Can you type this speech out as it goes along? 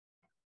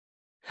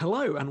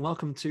Hello and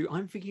welcome to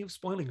I'm Thinking of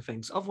Spoiling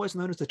Things, otherwise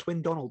known as the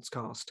Twin Donalds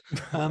cast.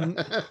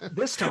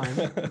 This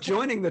time,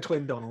 joining the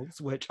Twin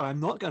Donalds, which I'm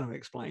not going to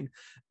explain,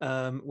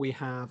 we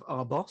have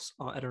our boss,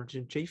 our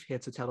editor-in-chief, here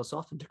to tell us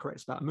off and to correct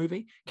us about a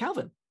movie,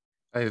 Calvin.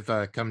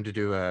 I've come to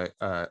do a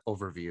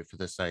overview for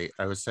the site.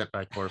 I was sent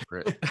by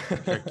corporate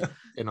to check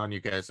in on you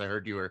guys. I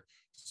heard you were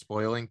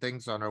spoiling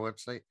things on our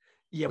website,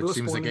 Yeah, we which were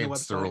seems spoiling the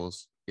against the website.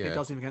 rules. It Yeah,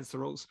 does seem against the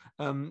rules.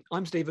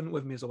 I'm Stephen.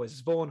 With me, as always,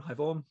 is Vaughan. Hi,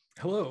 Vaughan.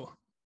 Hello.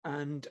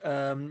 And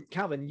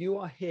Calvin, you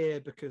are here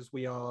because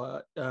we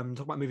are talking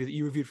about a movie that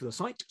you reviewed for the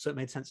site, so it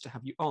made sense to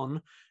have you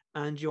on.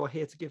 And you are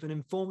here to give an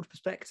informed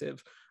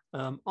perspective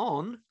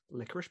on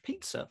Licorice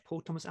Pizza,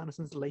 Paul Thomas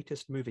Anderson's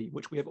latest movie,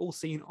 which we have all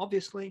seen,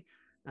 obviously.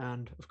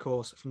 And of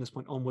course, from this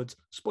point onwards,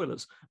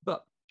 spoilers.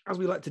 But as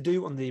we like to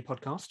do on the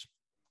podcast,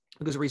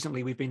 because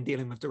recently we've been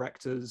dealing with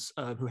directors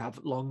who have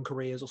long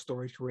careers or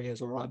storied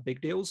careers or are big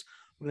deals,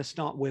 we're going to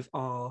start with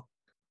our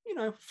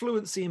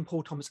fluency in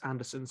Paul Thomas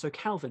Anderson. So,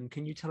 Calvin,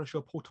 can you tell us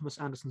your Paul Thomas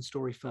Anderson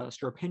story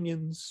first? Your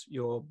opinions,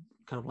 your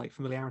kind of like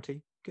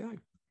familiarity? Go.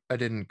 I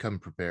didn't come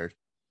prepared.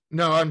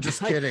 No, I'm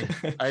just kidding.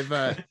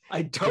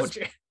 I told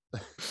you.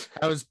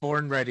 I was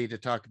born ready to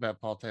talk about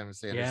Paul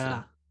Thomas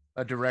Anderson,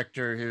 a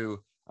director who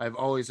I've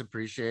always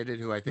appreciated,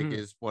 who I think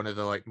is one of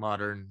the like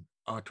modern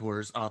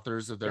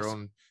authors of their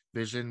own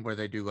vision, where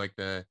they do like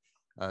the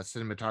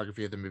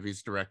cinematography of the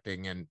movies,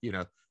 directing, and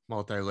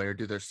multi-layer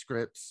do their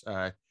scripts.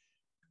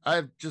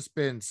 I've just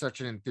been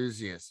such an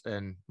enthusiast,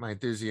 and my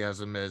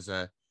enthusiasm is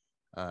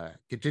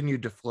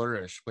continued to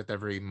flourish with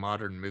every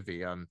modern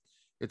movie.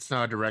 It's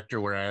not a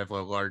director where I have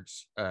a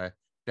large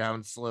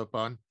downslope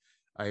on.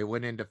 I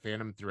went into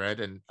Phantom Thread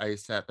and I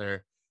sat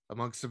there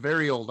amongst a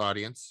very old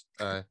audience,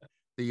 the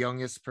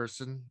youngest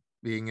person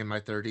being in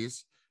my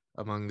 30s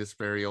among this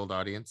very old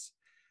audience.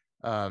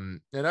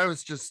 And I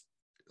was just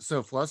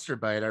so flustered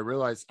by it. I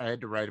realized I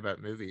had to write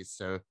about movies.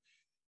 So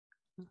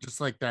just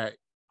like that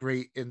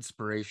great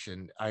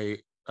inspiration. I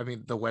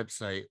mean, the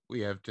website,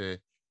 we have to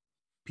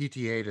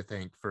PTA to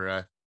thank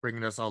for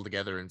bringing us all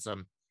together in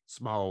some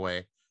small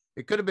way.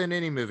 It could have been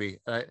any movie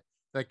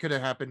that could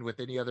have happened with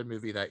any other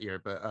movie that year,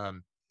 but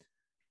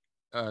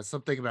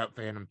something about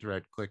Phantom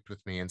Thread clicked with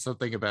me, and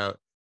something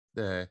about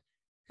the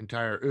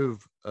entire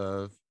oeuvre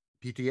of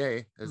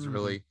PTA has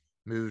really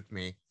moved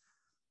me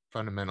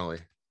fundamentally.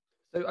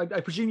 So I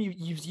presume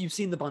you've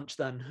seen the bunch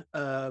then.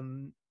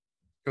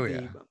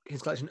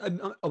 His collection.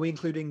 Are we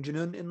including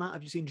Junoon in that?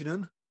 Have you seen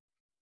Junoon?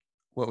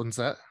 What one's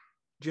that?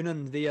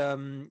 Junoon,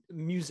 the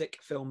music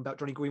film about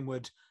Johnny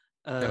Greenwood.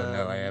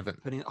 No, I haven't.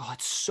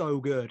 It's so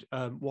good.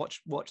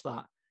 Watch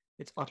that.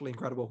 It's utterly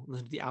incredible.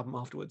 Listen to the album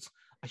afterwards.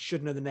 I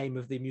should know the name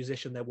of the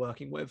musician they're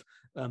working with,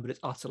 but it's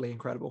utterly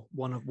incredible.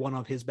 One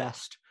of his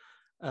best.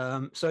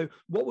 So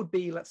what would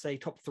be, let's say,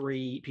 top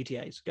 3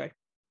 PTAs? Go.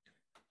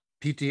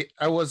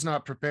 I was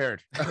not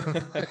prepared.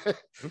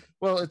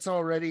 Well, it's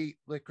already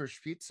Licorice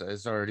Pizza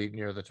is already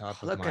near the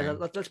top of mine.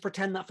 Let's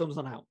pretend that film's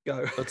not out.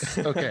 Go.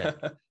 Okay.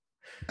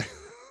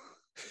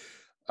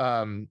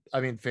 I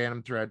mean,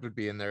 Phantom Thread would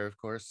be in there, of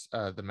course.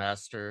 The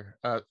Master.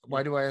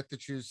 Why do I have to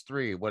choose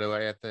 3? Why do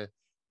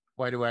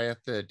I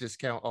have to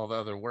discount all the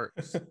other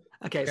works?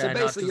 Okay, so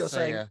basically you're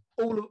saying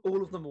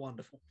all of them are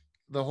wonderful.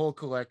 The whole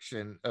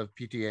collection of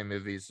PTA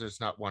movies, there's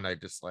not one I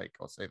dislike,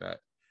 I'll say that.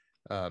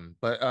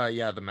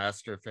 The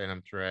Master,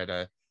 Phantom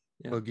Thread,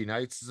 Boogie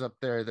Nights is up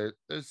there.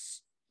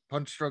 There's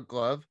Punch Drunk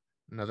Glove,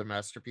 another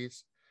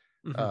masterpiece.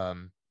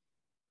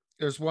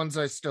 There's ones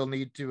I still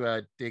need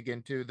to dig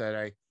into that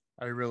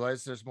I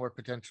realize there's more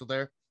potential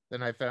there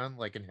than I found,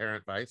 like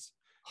Inherent Vice.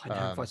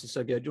 Inherent Vice is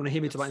so good. Do you want to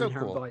hear me talk about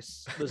Inherent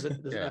Vice? There's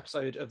an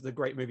episode of the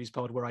Great Movies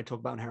Pod where I talk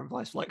about Inherent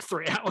Vice for like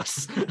 3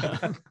 hours.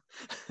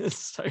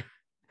 So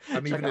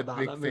I'm even a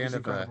big fan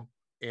of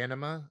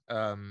Anima.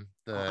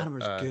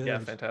 Anima's good. Yeah,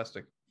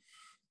 fantastic.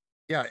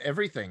 Yeah,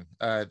 everything.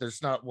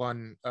 There's not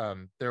one.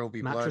 There will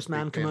be Mattress blood,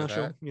 Man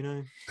commercial.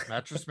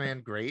 Mattress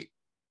Man, great.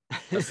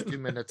 That's 2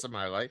 minutes of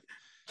my life.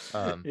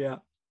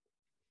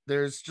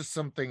 There's just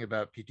something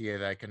about PTA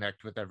that I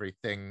connect with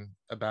everything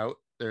about.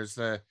 There's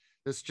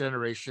this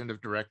generation of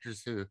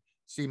directors who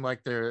seem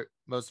like they're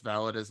most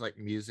valid as like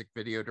music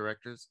video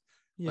directors,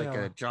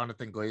 like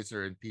Jonathan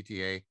Glazer and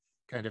PTA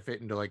kind of fit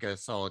into like a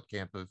solid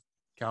camp of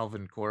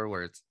Calvin Core,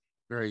 where it's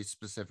very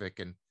specific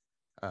and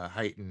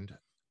heightened.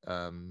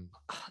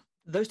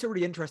 Those two are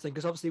really interesting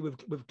because obviously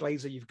with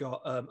Glazer you've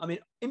got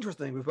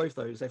interesting with both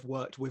those, they've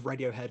worked with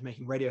Radiohead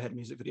making Radiohead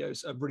music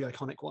videos, a really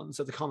iconic one.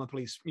 So the Karma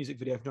Police music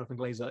video for Jonathan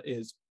Glazer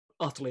is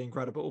utterly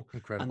incredible.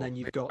 And then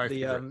you've got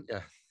the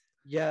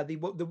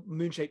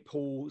Moonshaped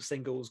Pool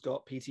singles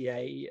got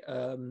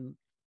PTA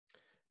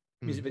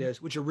music videos,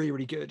 which are really,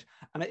 really good.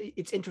 And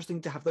it's interesting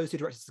to have those two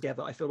directors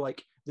together. I feel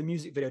like the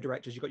music video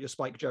directors, you've got your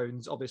Spike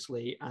Jonze,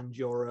 obviously, and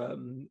your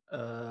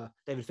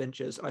David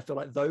Finchers. And I feel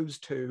like those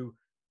two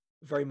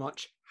very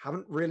much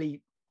haven't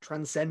really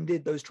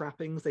transcended those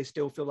trappings. They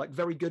still feel like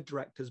very good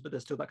directors, but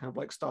there's still that kind of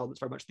like style that's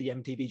very much the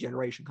MTV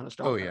generation kind of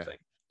style. Thing.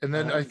 And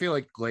then I feel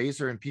like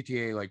Glazer and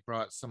PTA like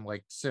brought some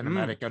like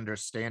cinematic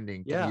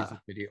understanding to music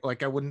video.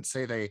 Like I wouldn't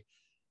say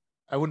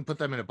I wouldn't put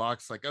them in a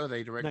box like, oh,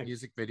 they direct No.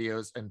 music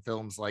videos and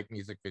films like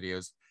music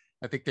videos.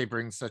 I think they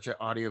bring such an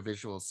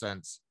audiovisual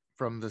sense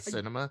from the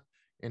cinema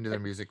into their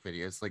music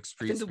videos, like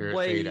Street Spirit,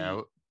 Fade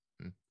Out.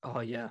 Oh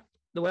yeah,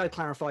 the way I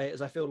clarify it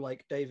is I feel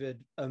like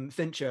David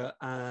Fincher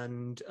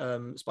and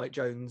Spike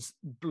Jonze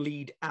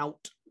bleed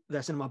out.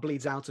 Their cinema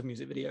bleeds out of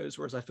music videos,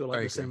 whereas I feel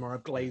like the cinema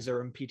of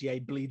Glazer and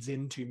PTA bleeds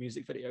into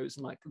music videos,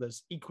 and like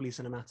there's equally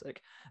cinematic.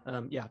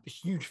 Yeah, a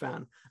huge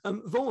fan.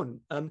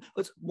 Vaughn,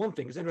 it's one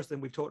thing. It's interesting.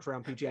 We've talked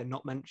around PTA,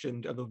 not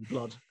mentioned There Will Be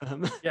Blood.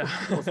 Yeah,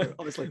 also,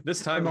 obviously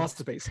this time a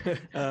masterpiece.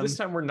 This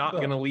time we're not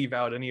going to leave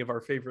out any of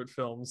our favorite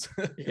films.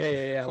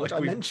 Yeah. Which I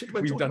mentioned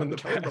when we've done in the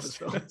past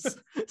films.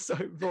 So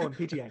Vaughn,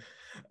 PTA.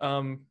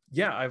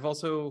 Yeah, I've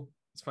also.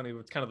 It's funny.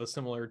 It's kind of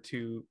similar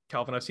to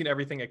Calvin. I've seen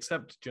everything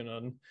except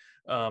Junon,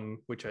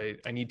 which I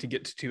need to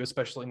get to,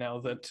 especially now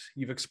that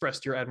you've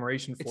expressed your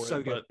admiration for it. It's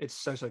so good. It's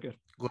so good.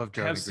 Love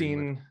Johnny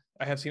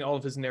I have seen all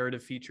of his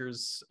narrative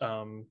features.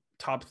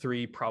 Top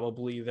 3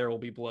 probably There Will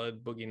Be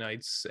Blood, Boogie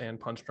Nights, and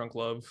Punch Drunk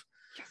Love.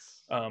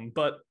 Yes.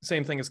 But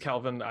same thing as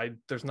Calvin.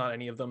 There's not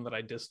any of them that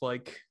I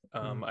dislike.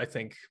 I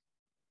think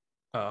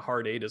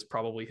Hard 8 is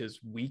probably his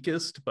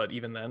weakest, but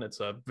even then, it's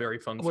a very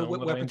fun film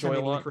that I enjoy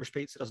a lot. Licorice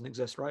Pizza doesn't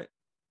exist, right?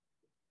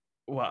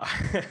 Well,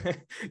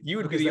 you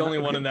would be the only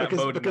one in that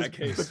boat in that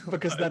case.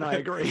 Because then I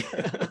agree.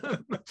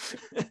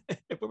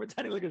 If we're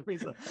pretending Licorice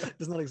Pizza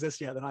does not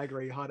exist yet, then I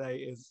agree. Hard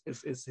 8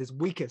 is his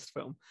weakest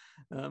film.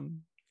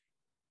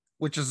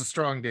 Which is a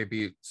strong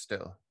debut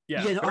still.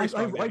 Yeah,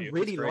 I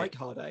really like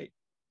Hard 8.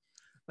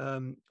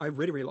 I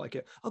really like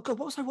it. Oh God,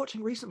 what was I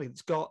watching recently?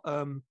 It's got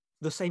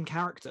the same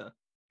character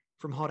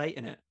from Hard 8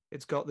 in it.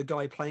 It's got the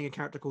guy playing a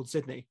character called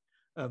Sydney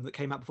that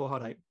came out before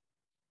Hard 8.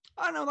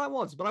 I don't know what that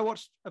was, but I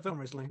watched a film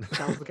recently.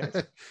 That was the case.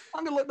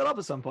 I'm going to look that up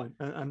at some point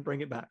and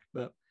bring it back.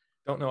 But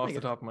don't know off the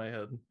top of my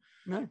head.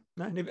 No,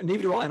 neither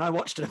do I, and I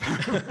watched it.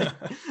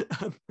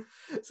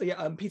 So yeah,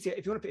 PTA.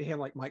 If you want to hear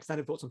like my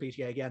extended thoughts on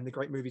PTA again, the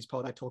Great Movies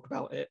Pod, I talk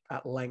about it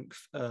at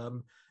length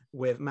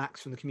with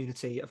Max from the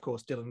community, of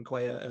course, Dylan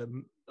Quayer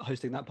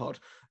hosting that pod.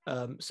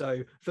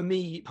 So for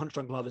me, Punch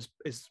Drunk Love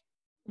is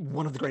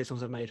one of the greatest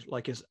films I've made.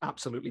 Like, is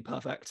absolutely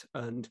perfect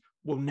and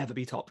will never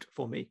be topped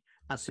for me.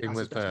 Same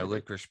with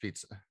Licorice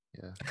Pizza.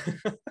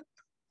 Yeah.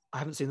 I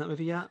haven't seen that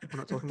movie yet. We're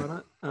not talking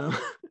about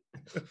that.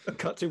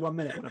 Cut to 1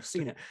 minute when I've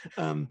seen it.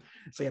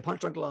 So yeah,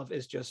 Punch Drunk Love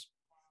is just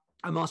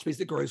a masterpiece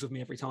that grows with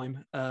me every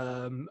time.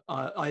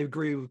 I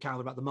agree with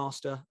Calvin about The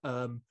Master.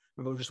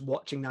 Remember just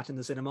watching that in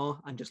the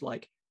cinema and just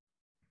like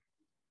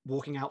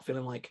walking out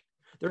feeling like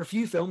there are a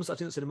few films I've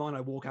seen in the cinema and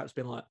I walk out just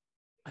being like,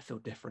 I feel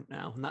different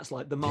now. And that's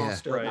like The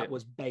Master. That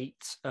was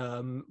Bait,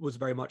 was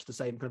very much the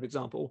same kind of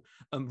example.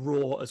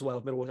 Raw as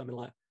well. Middle I mean,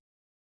 like,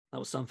 that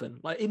was something.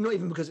 Like, not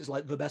even because it's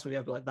like the best movie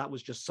ever, but like that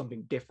was just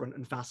something different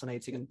and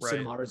fascinating, and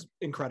cinema is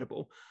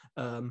incredible.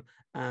 And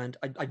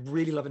I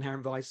really love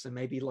Inherent Vice, and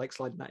maybe like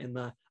sliding that in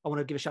there. I want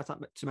to give a shout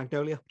out to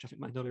Magnolia, which I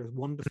think Magnolia is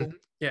wonderful.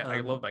 Yeah,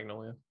 I love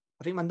Magnolia.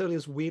 I think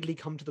Magnolia's weirdly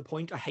come to the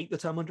point. I hate the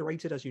term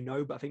underrated, as you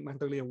know, but I think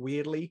Magnolia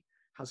weirdly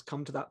has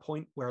come to that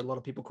point where a lot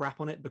of people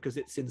crap on it because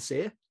it's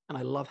sincere, and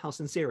I love how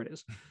sincere it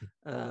is.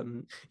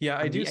 Yeah,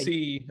 I do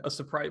see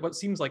what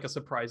seems like a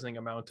surprising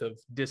amount of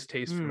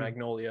distaste for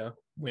Magnolia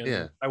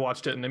when I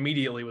watched it, and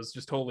immediately was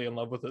just totally in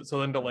love with it. So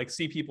then to like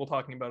see people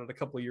talking about it a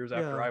couple of years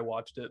after I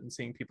watched it, and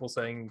seeing people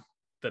saying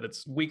that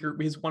it's weaker,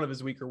 one of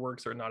his weaker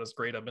works, or not as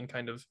great, I've been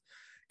kind of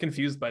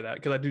confused by that,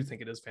 because I do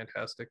think it is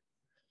fantastic.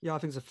 Yeah, I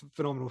think it's a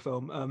phenomenal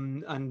film.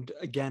 And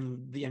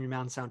again, the Emmy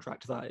Man soundtrack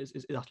to that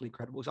is utterly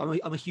incredible. So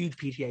I'm a huge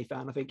PTA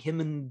fan. I think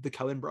him and the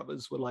Coen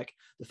brothers were like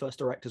the first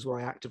directors where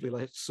I actively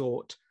like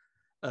sought,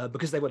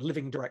 because they were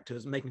living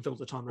directors making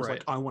films at the time. And I was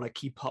like, I want to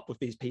keep up with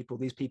these people.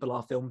 These people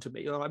are film to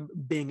me. I'm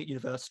being at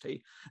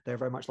university, they're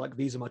very much like,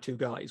 these are my two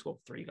guys. Well,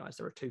 three guys.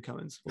 There are two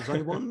Coens. Well, there's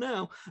only one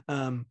now.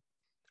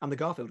 And the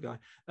Garfield guy.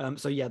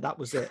 So yeah, that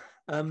was it.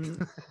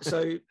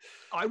 So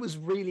I was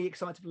really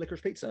excited for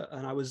Licorice Pizza,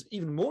 and I was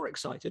even more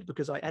excited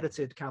because I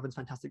edited Calvin's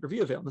fantastic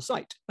review of it on the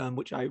site,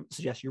 which I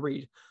suggest you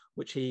read,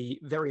 which he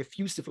very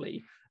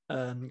effusively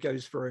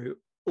goes through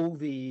all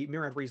the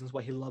myriad reasons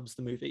why he loves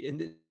the movie.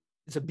 And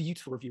it's a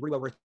beautiful review, really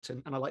well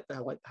written, and I like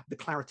the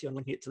clarity on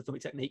linking it to the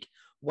filmic technique.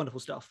 Wonderful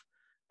stuff.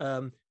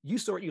 You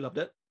saw it, you loved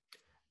it.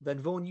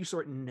 Then Vaughn, you saw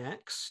it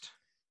next.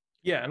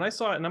 Yeah, and I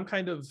saw it, and I'm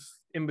kind of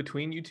in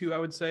between you two, I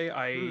would say.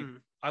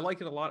 I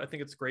like it a lot. I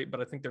think it's great, but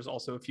I think there's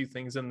also a few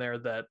things in there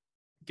that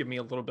give me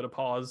a little bit of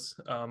pause.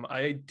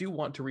 I do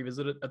want to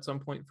revisit it at some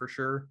point for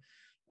sure,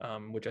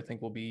 which I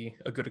think will be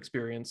a good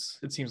experience.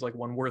 It seems like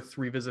one worth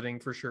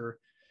revisiting for sure,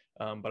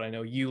 but I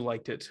know you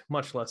liked it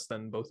much less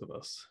than both of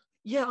us.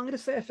 Yeah, I'm going to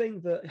say a thing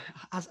that,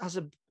 as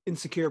an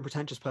insecure and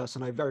pretentious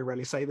person, I very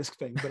rarely say this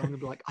thing, but I'm going to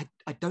be like,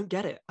 I don't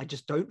get it. I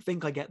just don't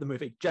think I get the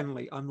movie.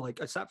 Generally, I'm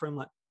like, I sat for him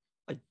like,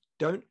 I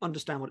don't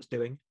understand what it's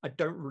doing. I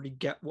don't really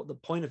get what the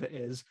point of it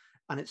is.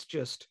 And it's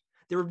just,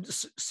 there are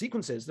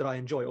sequences that I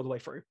enjoy all the way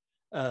through.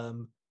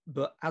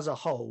 But as a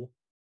whole,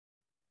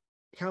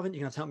 Calvin, you're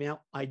going to help me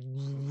out. I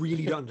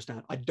really don't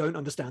understand. I don't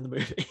understand the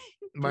movie.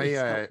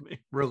 My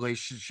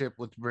relationship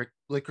with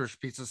Licorice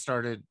Pizza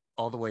started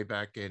all the way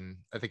back in,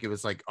 I think it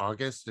was like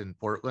August in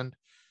Portland,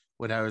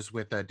 when I was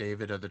with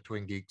David of the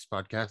Twin Geeks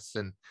podcast,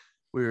 and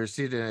we were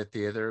seated in a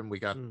theater, and we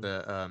got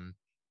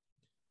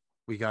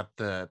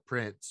the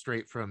print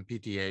straight from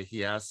PTA.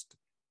 He asked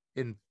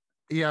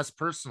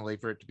personally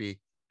for it to be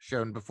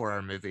shown before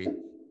our movie,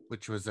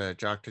 which was a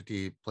Jock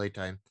Tati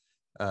Playtime,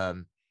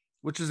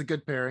 which is a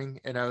good pairing,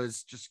 and I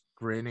was just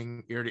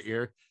grinning ear to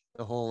ear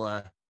the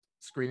whole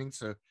screening.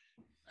 So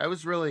I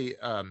was really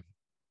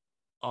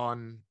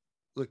on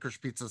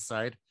Licorice Pizza's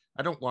side.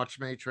 I don't watch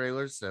many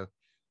trailers, so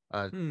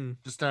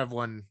just to have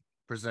one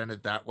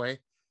presented that way.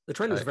 The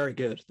trailers are very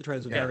good. The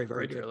trailers are very,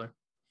 very good. Trailer.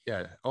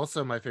 Yeah,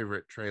 also my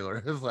favorite trailer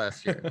of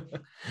last year.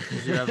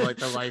 You have like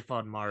the life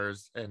on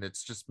Mars, and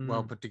it's just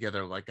well put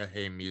together, like a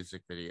Haim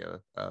music video.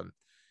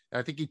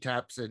 I think he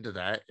taps into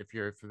that. If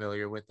you're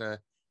familiar with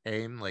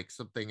Haim, like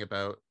something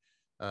about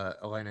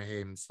Elena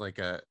Haim's like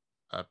a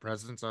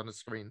presence on the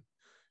screen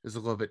is a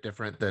little bit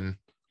different than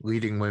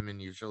leading women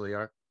usually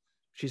are.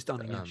 She's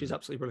stunning. Yeah, she's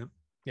absolutely brilliant.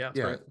 Yeah,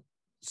 yeah,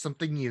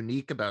 something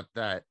unique about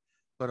that,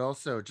 but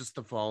also just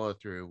the follow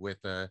through with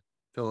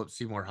Philip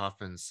Seymour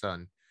Hoffman's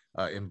son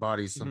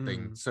embodies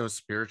something so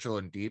spiritual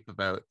and deep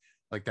about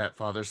like that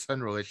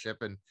father-son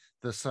relationship and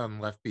the son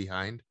left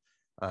behind.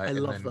 I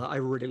love that. I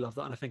really love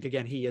that, and I think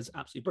again he is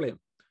absolutely brilliant.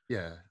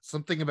 Yeah,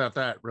 something about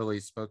that really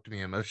spoke to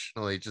me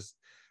emotionally. Just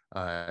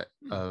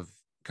of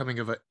coming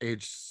of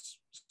age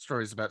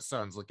stories about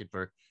sons looking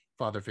for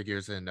father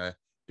figures and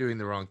doing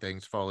the wrong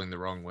things, following the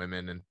wrong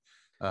women,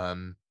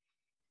 and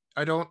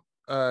I don't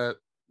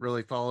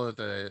really follow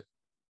the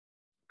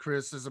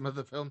criticism of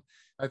the film.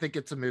 I think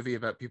it's a movie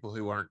about people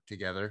who aren't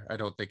together. I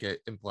don't think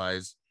it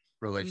implies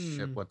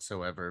relationship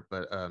whatsoever,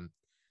 but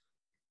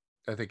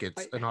I think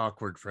it's an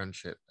awkward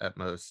friendship at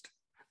most.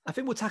 I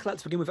think we'll tackle that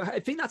to begin with. I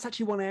think that's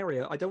actually one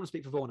area. I don't want to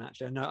speak for Vaughan,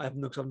 actually. I know I haven't,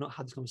 because I've not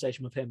had this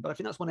conversation with him, but I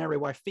think that's one area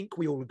where I think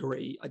we all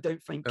agree. I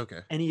don't think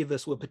any of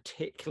us were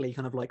particularly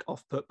kind of like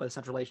off-put by the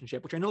central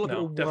relationship, which I know a lot of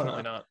people definitely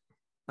were. Not.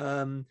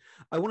 I'm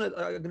going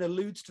to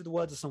allude to the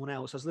words of someone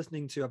else. I've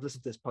listened to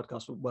this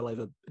podcast for well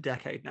over a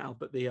decade now,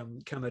 but the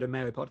Kermode and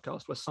Mayo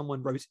podcast, where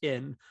someone wrote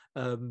in,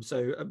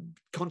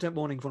 content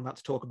warning for what I'm about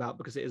to talk about,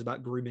 because it is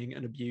about grooming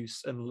and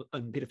abuse and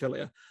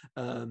pedophilia.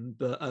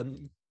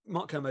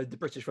 Mark Kermode, the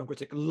British film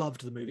critic,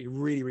 loved the movie,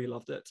 really, really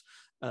loved it,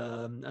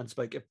 and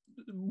spoke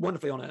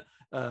wonderfully on it.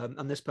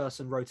 And this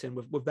person wrote in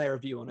with their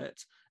review on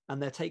it, and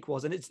their take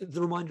was, and it's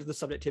the reminder of the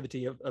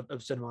subjectivity of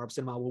cinema.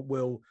 Cinema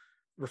will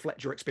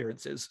reflect your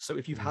experiences. So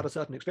if you've had a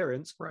certain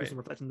experience, you can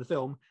reflect in the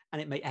film,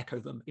 and it may echo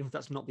them, even if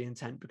that's not the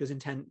intent, because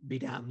intent be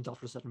damned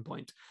after a certain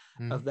point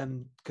of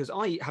them. Because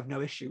I have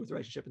no issue with the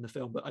relationship in the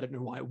film, but I don't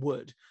know why I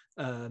would.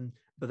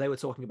 But they were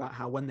talking about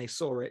how when they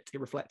saw it, it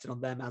reflected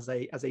on them as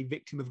a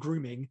victim of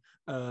grooming.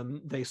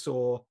 They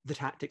saw the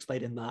tactics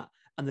played in that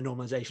and the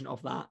normalization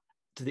of that,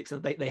 to the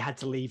extent they had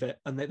to leave it,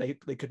 and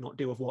they could not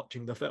deal with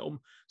watching the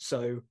film.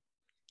 So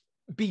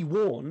be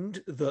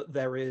warned that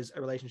there is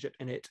a relationship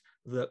in it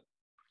that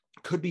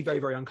could be very,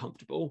 very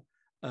uncomfortable.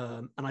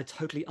 And I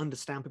totally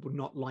understand people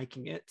not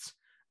liking it.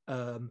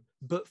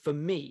 But for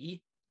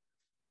me,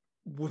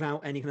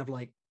 without any kind of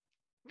like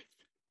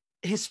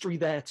history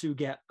there to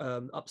get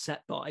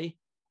upset by,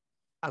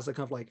 as a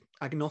kind of like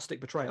agnostic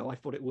portrayal, I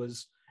thought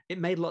it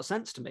made a lot of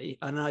sense to me.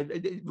 And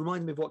it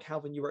reminded me of what,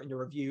 Calvin, you wrote in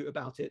your review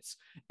about it.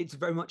 It's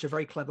very much a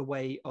very clever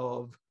way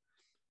of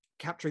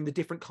capturing the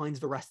different kinds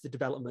of arrested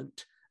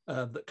development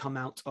that come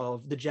out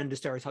of the gender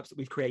stereotypes that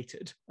we've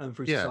created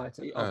through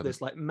society, of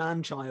this like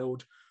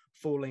man-child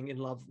falling in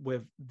love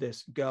with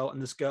this girl,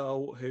 and this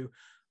girl who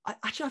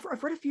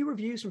I've read a few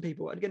reviews from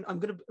people, and again I'm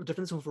going to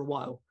defend this one for a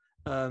while,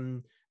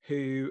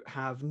 who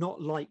have not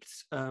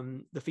liked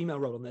the female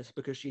role in this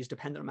because she's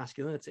dependent on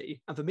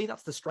masculinity. And for me,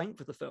 that's the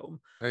strength of the film.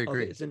 I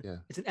agree. It's an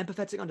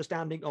empathetic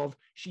understanding of,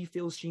 she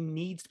feels she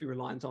needs to be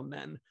reliant on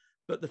men,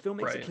 but the film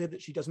makes it clear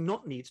that she does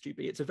not need to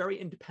be. It's a very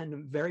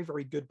independent, very,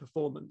 very good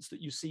performance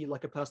that you see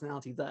like a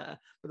personality there,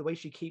 but the way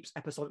she keeps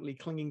episodically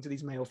clinging to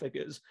these male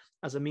figures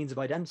as a means of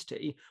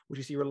identity, which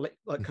you see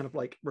kind of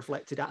like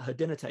reflected at her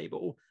dinner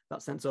table,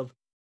 that sense of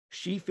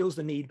she feels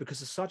the need,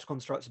 because it's such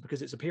constructs,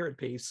 because it's a period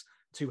piece,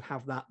 to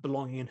have that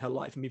belonging in her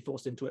life and be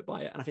forced into it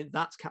by it. And I think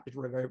that's captured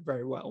very, very,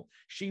 very well.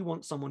 She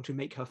wants someone to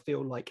make her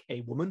feel like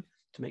a woman,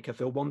 to make her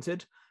feel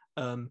wanted.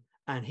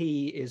 And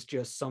he is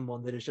just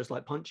someone that is just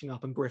like punching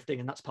up and grifting,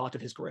 and that's part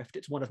of his grift.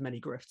 It's one of many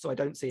grifts. So I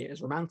don't see it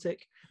as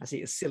romantic. I see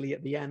it as silly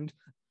at the end.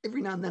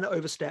 Every now and then it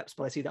oversteps,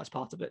 but I see that's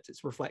part of it.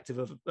 It's reflective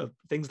of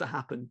things that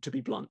happen, to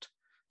be blunt.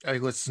 I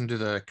listened to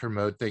the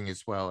Kermode thing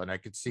as well, and I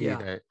could see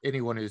that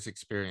anyone who's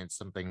experienced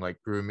something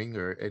like grooming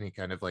or any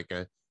kind of like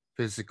a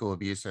physical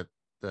abuse at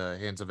the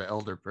hands of an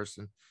elder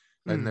person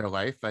in their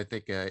life, I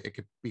think it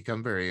could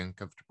become very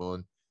uncomfortable,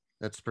 and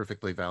that's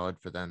perfectly valid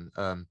for them.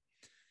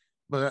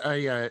 But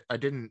I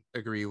didn't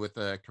agree with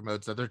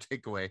Kermode's other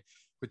takeaway,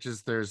 which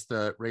is there's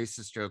the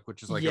racist joke,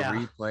 which is like a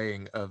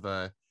replaying of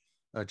a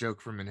joke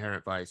from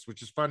Inherent Vice,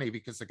 which is funny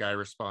because the guy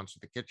responds to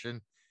the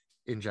kitchen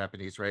in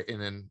Japanese, right?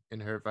 And in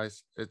Inherent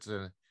Vice, it's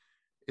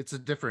a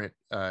different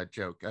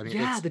joke. I mean,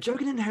 the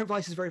joke in Inherent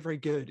Vice is very, very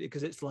good,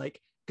 because it's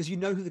like because you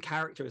know who the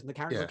character is, and the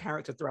character is a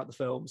character throughout the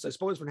film. So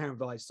spoilers for Inherent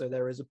Vice. So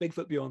there is a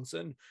Bigfoot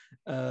Bjornsson,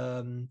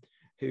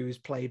 who's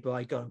played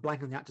by, God, I'm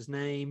blanking on the actor's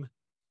name.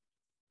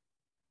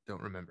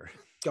 Don't remember.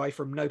 Guy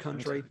from No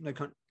Country.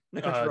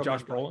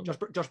 Josh Brolin.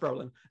 Josh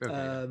Brolin.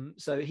 Okay.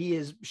 So he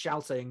is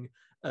shouting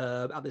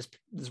at this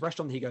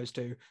restaurant that he goes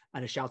to,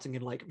 and is shouting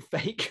in like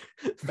fake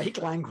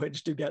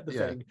language to get the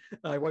thing.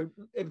 I won't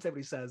imitate what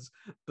he says,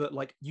 but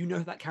like, you know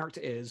who that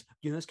character is.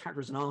 You know this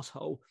character is an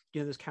asshole.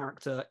 You know this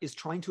character is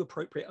trying to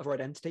appropriate other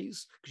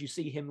identities, because you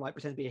see him like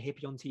pretend to be a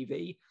hippie on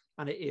TV,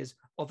 and it is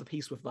of a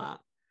piece with that.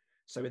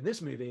 So in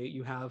this movie,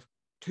 you have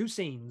 2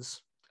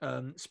 scenes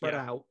spread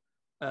out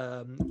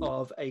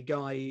of a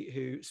guy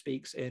who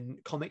speaks in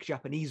comic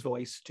Japanese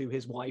voice to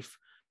his wife.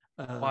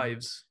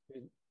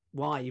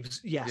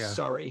 Wives, yes,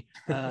 sorry.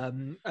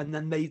 And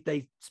then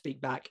they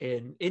speak back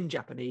in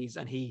Japanese,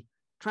 and he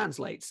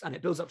translates, and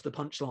it builds up to the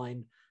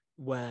punchline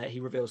where he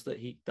reveals that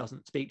he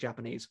doesn't speak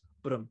Japanese.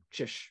 But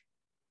shish.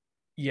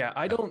 Yeah,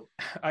 I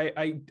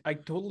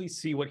totally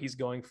see what he's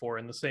going for,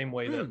 in the same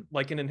way that,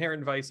 like in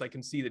Inherent Vice, I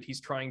can see that he's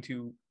trying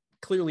to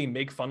clearly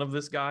make fun of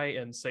this guy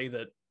and say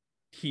that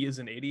he is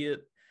an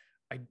idiot.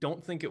 I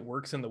don't think it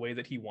works in the way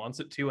that he wants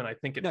it to, and I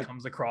think it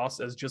comes across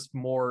as just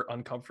more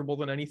uncomfortable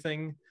than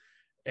anything.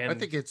 And I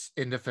think it's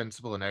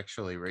indefensible and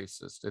actually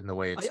racist in the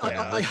way it's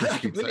done.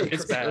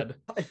 It's bad.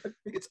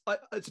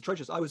 It's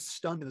atrocious. I was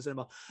stunned in the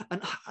cinema,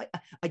 and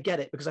I get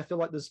it, because I feel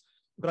like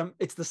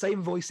it's the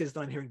same voices that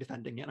I'm hearing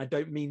defending it, and I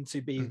don't mean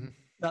to be.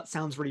 That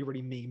sounds really,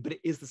 really mean, but it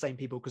is the same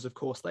people, because of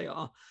course they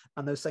are,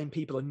 and those same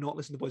people are not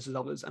listening to the voices of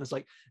others. And it's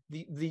like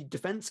the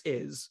defense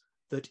is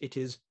that it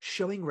is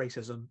showing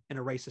racism in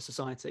a racist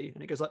society,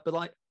 and it goes like,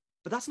 but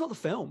that's not the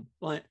film.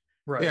 Like,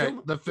 right? Yeah,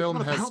 the film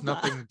has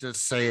nothing to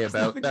say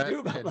about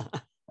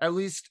that. At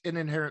least in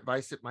Inherent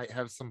Vice, it might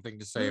have something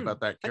to say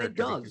about that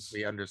character, because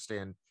we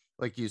understand,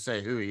 like you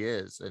say, who he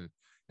is, and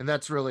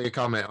that's really a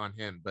comment on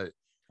him. But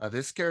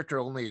this character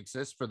only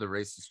exists for the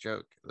racist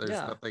joke.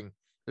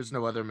 There's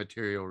no other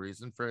material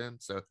reason for him.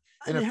 So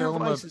in a film,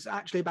 Vice is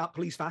actually about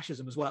police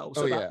fascism as well.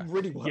 So that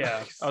really works.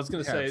 Yeah, I was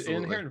going to say,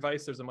 in Inherent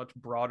Vice, there's a much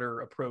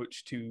broader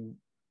approach to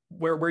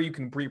where you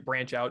can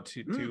branch out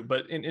to.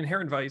 But in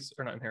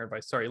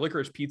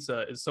Licorice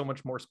Pizza is so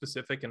much more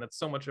specific, and it's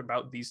so much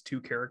about these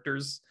 2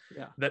 characters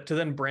that to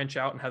then branch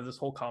out and have this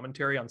whole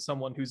commentary on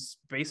someone who's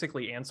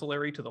basically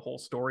ancillary to the whole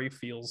story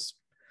feels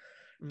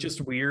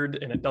just weird,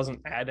 and it doesn't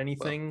add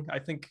anything. I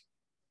think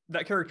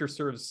that character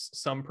serves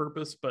some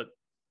purpose, but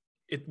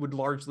it would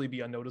largely be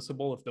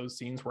unnoticeable if those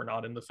scenes were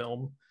not in the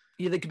film.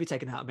 Yeah, they could be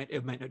taken out. It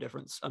would make no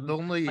difference.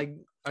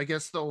 I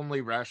guess the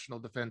only rational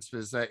defense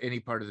is that any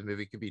part of the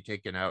movie could be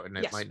taken out, and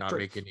it might not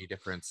make any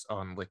difference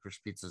on Licorice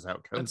Pizza's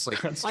outcomes.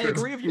 I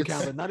agree with you,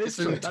 Calvin. That is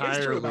true. That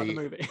is true about the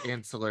movie.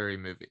 Ancillary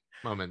movie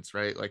moments,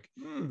 right? Like,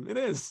 it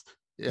is.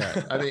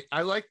 Yeah, I mean,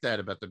 I like that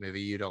about the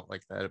movie. You don't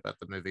like that about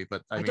the movie,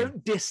 but I mean,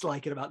 don't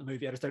dislike it about the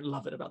movie. I just don't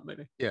love it about the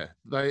movie. Yeah,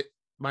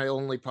 my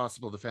only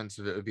possible defense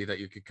of it would be that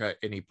you could cut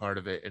any part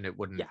of it, and it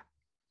wouldn't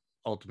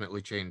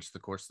ultimately change the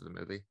course of the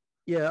movie.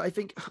 Yeah, I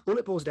think all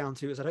it boils down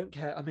to is I don't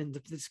care. I mean,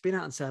 it's been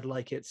out and said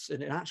like it's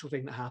an actual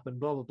thing that happened,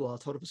 blah, blah, blah,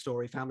 told of a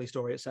story, family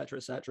story, etc.,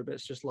 etc. But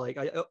it's just like,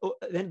 at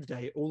the end of the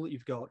day, all that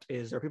you've got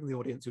is there are people in the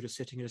audience who are just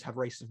sitting and just have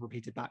racism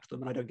repeated back to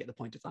them. And I don't get the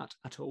point of that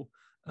at all.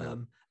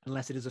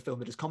 Unless it is a film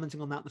that is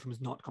commenting on that, the film is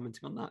not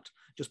commenting on that.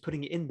 Just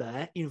putting it in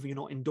there, even if you're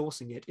not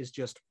endorsing it, is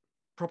just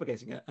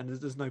propagating it, and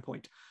there's no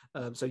point.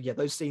 So yeah,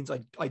 those scenes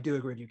I do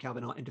agree with you,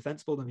 Calvin, are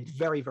indefensible. I mean,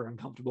 very, very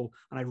uncomfortable,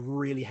 and I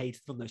really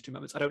hated from those 2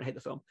 moments. I don't hate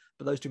the film,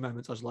 but those 2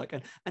 moments I was like,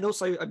 and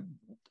also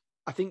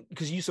I think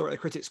because you saw it at a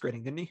critic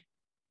screening, didn't you?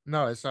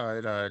 No, I saw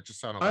it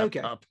just on a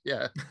laptop.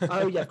 Yeah.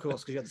 Oh yeah, of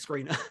course, because you had the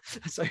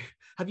screener. So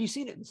have you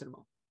seen it in the cinema?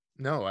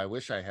 No, I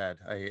wish I had.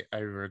 I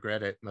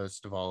regret it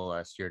most of all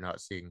last year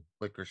not seeing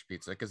Licorice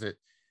Pizza, because it,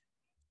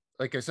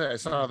 like I said, I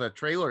saw the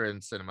trailer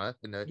in cinema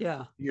in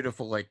a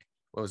beautiful, like,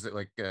 what was it,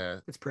 like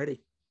it's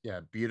pretty,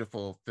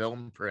 beautiful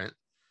film print.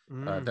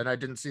 Then I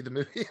didn't see the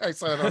movie. I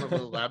saw it on a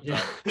little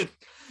laptop.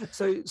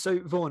 So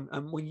Vaughn,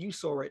 when you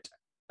saw it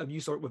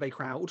with a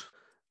crowd?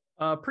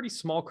 Pretty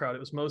small crowd. It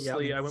was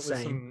mostly I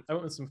went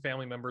with some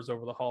family members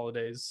over the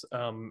holidays,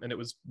 and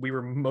we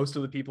were most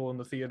of the people in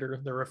the theater.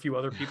 There were a few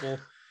other people,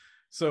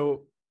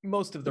 so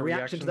most of the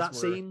reaction to that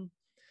scene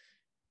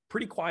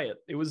pretty quiet.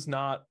 It was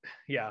not,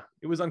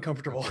 it was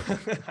uncomfortable.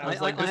 I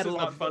was like, this is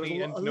not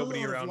funny, and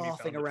nobody around me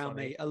found it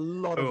funny. A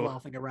lot of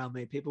laughing around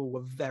me. People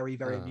were very,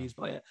 very amused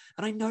by it,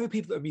 and I know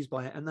people that are amused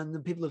by it, and then the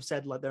people have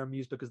said like they're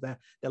amused because they're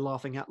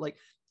laughing at, like,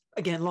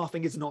 again,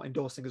 laughing is not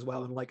endorsing as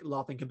well, and like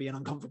laughing can be an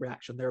uncomfortable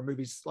reaction. There are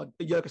movies like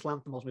the Yorgos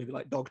Lanthimos movie,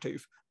 like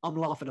Dogtooth. I'm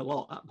laughing a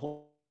lot at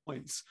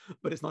points,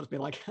 but it's not just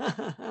being like,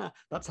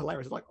 that's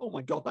hilarious. It's like, oh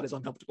my god, that is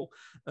uncomfortable.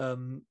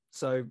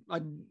 So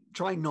I'm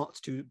trying not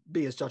to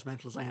be as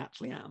judgmental as I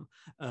actually am.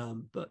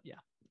 But yeah,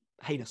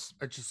 heinous.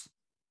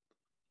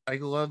 I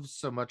love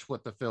so much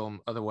what the film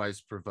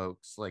otherwise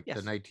provokes, like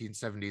the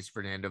 1970s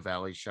Fernando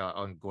Valley shot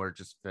on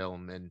gorgeous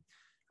film, and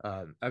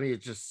I mean,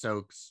 it just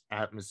soaks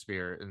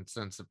atmosphere and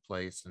sense of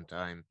place and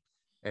time,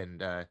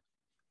 and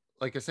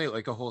like I say,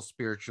 like a whole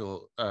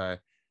spiritual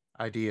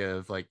idea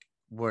of like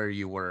where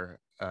you were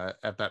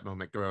at that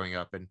moment growing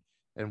up,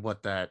 and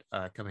what that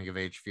coming of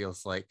age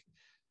feels like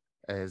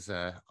as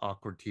a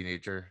awkward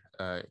teenager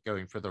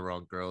going for the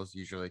wrong girls,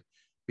 usually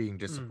being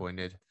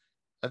disappointed.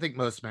 I think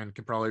most men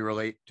could probably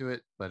relate to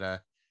it,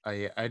 but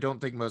I don't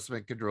think most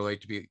men could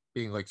relate to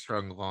being like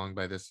strung along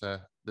by this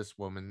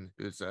woman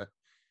who's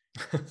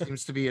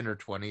seems to be in her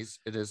 20s.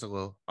 It is a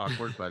little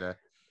awkward, but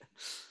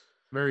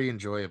very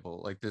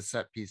enjoyable. Like the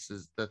set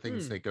pieces, the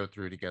things they go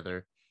through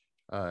together,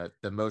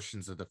 the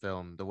motions of the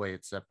film, the way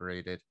it's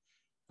separated,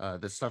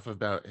 the stuff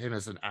about him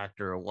as an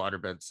actor, a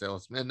waterbed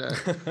salesman,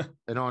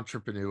 an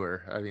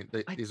entrepreneur. I mean,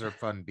 these are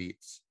fun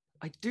beats.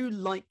 I do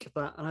like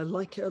that, and I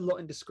like it a lot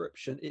in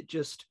description. It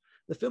just,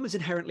 the film is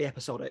inherently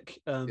episodic,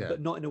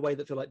 but not in a way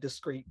that feel like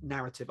discrete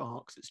narrative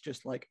arcs. It's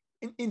just like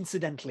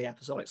incidentally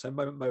episodic, so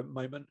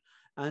moment.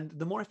 And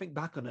the more I think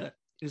back on it,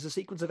 there's a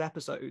sequence of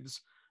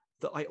episodes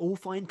that I all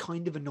find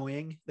kind of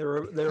annoying. There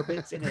are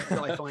bits in it that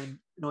I find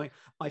annoying.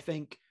 I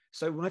think,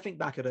 so when I think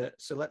back at it,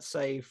 so let's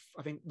say,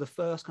 I think the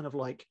first kind of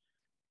like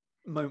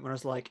moment where I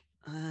was like,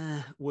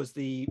 was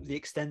the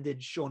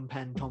extended Sean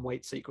Penn, Tom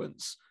Waits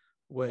sequence,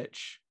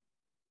 which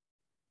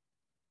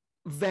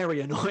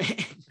very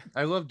annoying.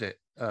 I loved it.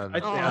 I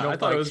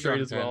thought it was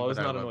great as well. I was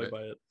not annoyed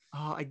by it.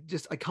 I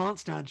can't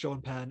stand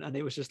Sean Penn, and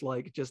it was just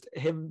like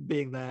him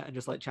being there and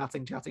just like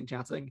chatting,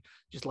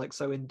 just like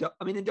so.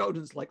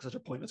 Indulgence, like such a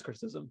pointless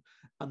criticism,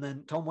 and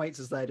then Tom Waits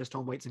is there, just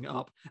Tom Waitsing it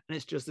up, and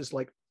it's just this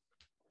like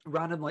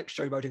random like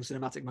showboating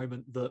cinematic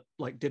moment that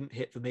like didn't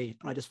hit for me,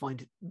 and I just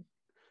find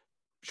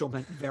Sean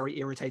Penn very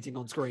irritating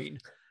on screen,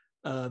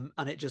 and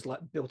it just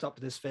like built up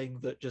to this thing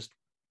that just,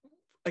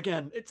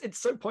 again, it's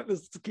so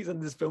pointless to keep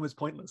saying this film is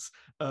pointless,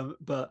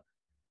 but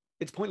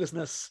its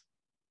pointlessness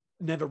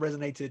never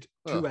resonated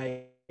to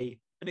an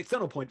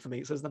external point for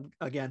me. So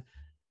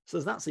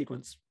there's that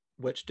sequence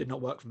which did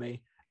not work for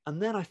me, and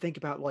then I think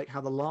about like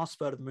how the last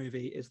third of the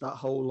movie is that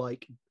whole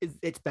like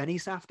it's Benny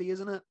Safdie,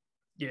 isn't it?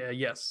 Yeah.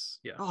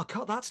 Oh,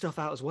 cut that stuff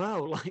out as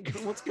well. Like,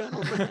 what's going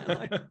on there?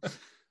 Like,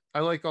 I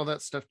like all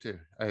that stuff too.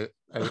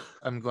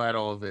 I'm glad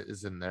all of it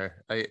is in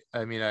there.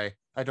 I mean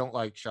I don't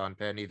like Sean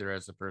Penn either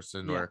as a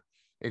person or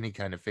any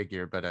kind of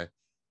figure, but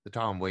the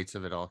Tom Waits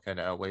of it all kind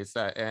of outweighs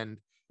that, and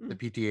the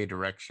PTA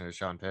direction of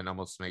Sean Penn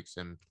almost makes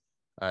him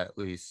at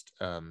least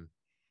I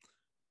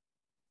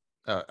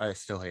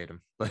still hate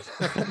him, but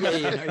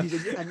and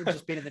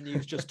just being in the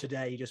news just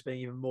today, just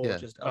being even more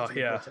grotesque.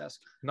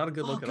 Not a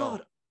good look at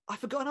all. I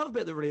forgot another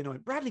bit that really annoying.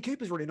 Bradley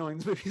Cooper's really annoying in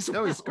this movie as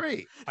well. No, he's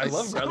great. I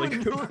love Bradley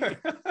Cooper.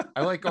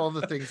 I like all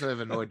the things that have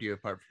annoyed you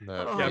apart from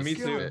the me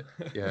too.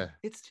 Yeah.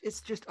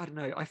 It's just, I don't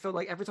know. I feel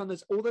like every time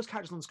there's all those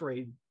characters on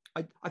screen,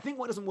 I think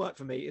what doesn't work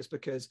for me is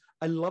because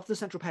I love the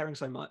central pairing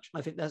so much.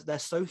 I think they're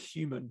so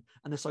human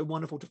and they're so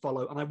wonderful to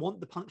follow. And I want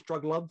the Punch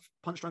Drunk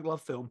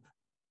Love film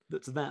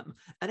that's them.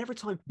 And every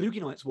time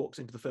Boogie Nights walks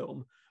into the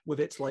film with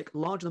its like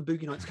larger than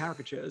Boogie Nights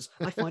caricatures,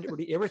 I find it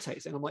really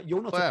irritating. I'm like,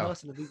 you're not a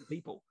person of these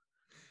people.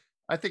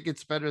 I think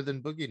it's better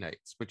than Boogie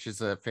Nights, which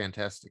is a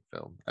fantastic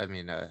film. I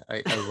mean,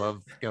 I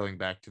love going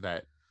back to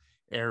that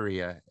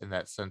area and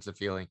that sense of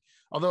feeling.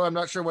 Although I'm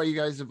not sure why you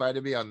guys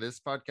invited me on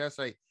this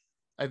podcast.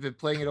 I've been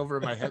playing it over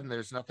in my head, and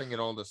there's nothing at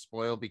all to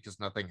spoil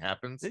because nothing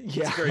happens.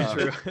 Yeah, it's very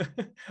true.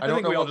 I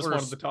don't know we all what just we're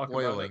wanted to talk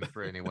spoiling about it.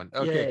 for anyone.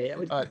 Okay,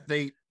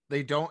 yeah.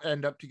 They don't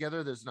end up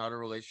together. There's not a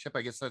relationship.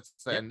 I guess that's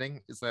the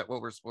ending. Is that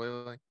what we're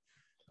spoiling?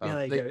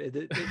 Yeah, there you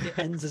go. It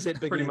ends as it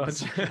begins.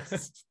 Pretty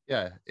much.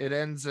 Yeah, it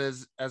ends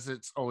as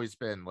it's always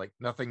been. Like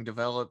nothing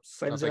develops,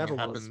 same nothing as it ever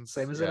happens. was.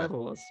 Same as it ever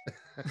was.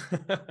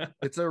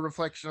 It's a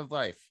reflection of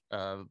life.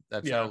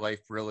 That's how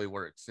life really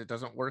works. It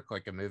doesn't work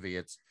like a movie.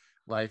 It's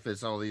life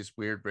is all these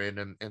weird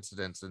random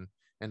incidents and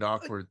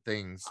awkward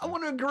things. I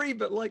want to agree,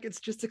 but like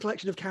it's just a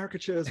collection of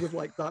caricatures with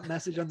like that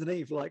message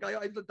underneath. Like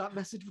that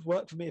message would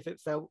work for me if it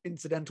felt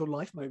incidental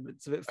life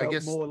moments, if it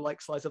felt more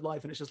like slice of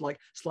life, and it's just like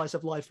slice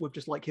of life with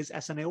just like his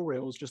SNL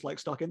reels just like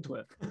stuck into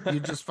it. You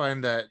just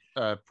find that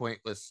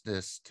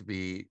pointlessness to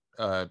be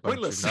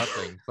pointless of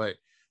nothing, but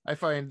I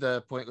find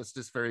the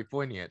pointlessness very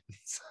poignant.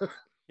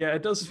 Yeah,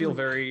 it does feel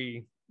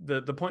very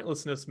the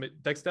pointlessness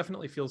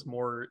definitely feels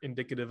more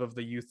indicative of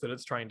the youth that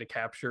it's trying to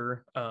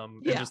capture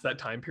and just that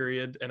time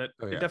period, and it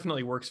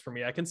definitely works for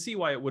me. I can see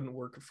why it wouldn't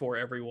work for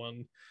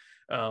everyone,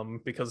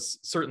 because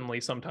certainly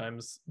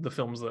sometimes the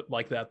films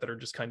that are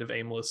just kind of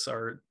aimless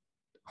are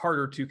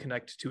harder to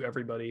connect to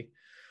everybody,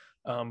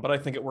 but I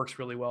think it works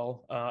really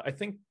well. I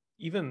think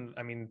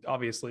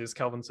obviously, as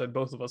Calvin said,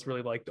 both of us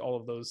really liked all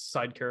of those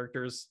side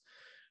characters.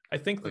 I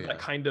think that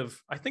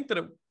that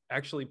it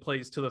actually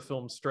plays to the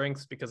film's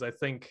strengths, because I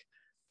think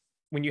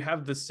when you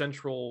have this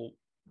central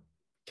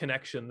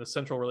connection, the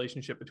central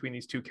relationship between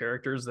these two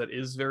characters that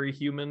is very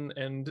human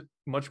and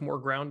much more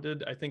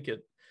grounded, I think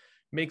it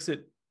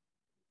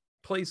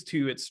plays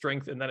to its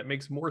strength, in that it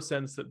makes more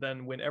sense that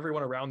then when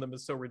everyone around them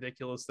is so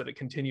ridiculous that it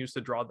continues to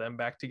draw them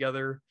back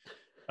together.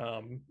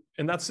 And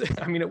that's,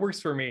 it works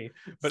for me,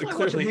 but it's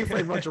clearly Who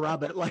Framed Roger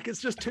Rabbit. Like, it's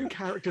just two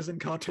characters in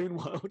cartoon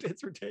world.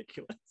 It's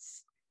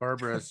ridiculous.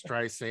 Barbara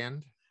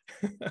Streisand.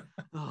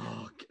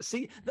 Oh,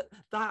 see,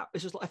 that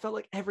is just, I felt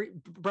like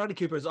Bradley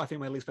Cooper is, I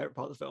think, my least favorite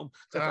part of the film.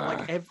 So I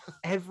felt like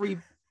every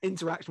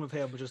interaction with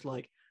him was just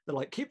like, they're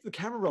like, keep the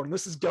camera rolling,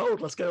 this is gold,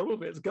 let's get all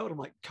of it, it's gold. I'm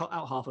like, cut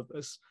out half of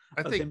this.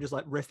 I think him just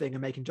like riffing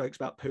and making jokes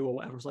about poo or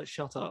whatever. I was like,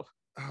 shut up.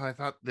 Oh, I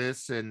thought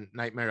this and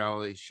Nightmare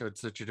Alley showed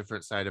such a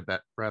different side of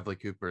Bradley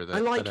Cooper that I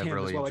like that him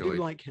really as well. enjoyed. I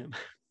do like him.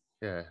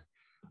 Yeah,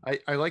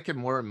 I like him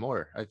more and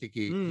more. I think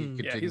he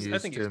continues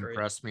to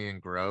impress me and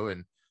grow,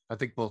 and I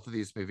think both of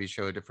these movies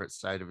show a different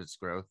side of his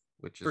growth,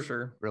 which is for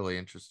sure really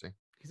interesting.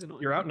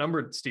 You're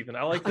outnumbered, Stephen.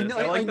 I like this.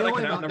 I know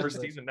I can outnumber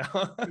Stephen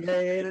now.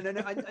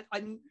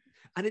 No.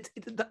 And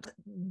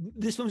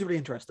this film's really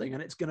interesting,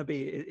 and it's going to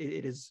be.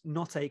 It is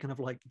not a kind of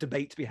like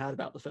debate to be had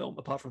about the film,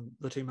 apart from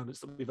the two moments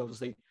that we've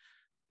obviously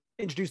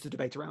introduced the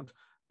debate around,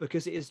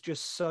 because it is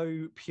just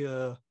so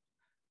pure,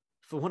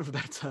 for want of a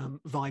better term,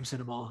 vibe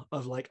cinema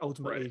of like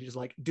ultimately just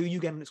like, do you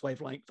get in its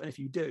wavelength? And if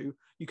you do,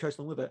 you coast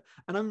along with it.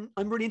 And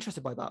I'm really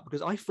interested by that,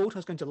 because I thought I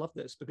was going to love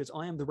this, because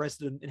I am the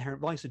resident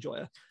Inherent Vice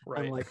enjoyer.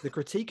 Right. And like the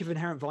critique of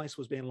Inherent Vice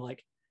was being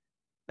like,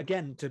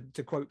 again,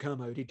 to quote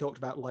Kermode, he talked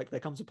about like, there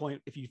comes a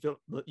point if you feel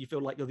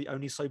like you're the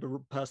only sober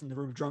person in the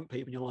room of drunk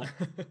people, and you're like,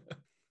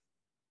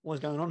 what's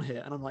going on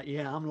here? And I'm like,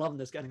 yeah, I'm loving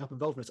this, getting up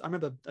involved in this. I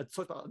remember, I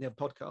talked about it on the other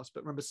podcast,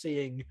 but I remember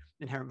seeing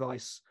Inherent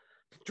Vice,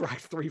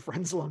 dragged 3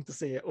 friends along to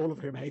see it, all of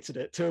whom hated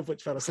it, 2 of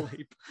which fell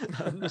asleep.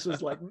 This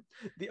was like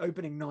the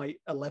opening night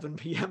 11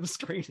 p.m.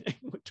 screening,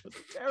 which was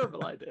a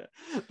terrible idea,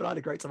 but I had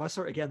a great time. I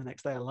saw it again the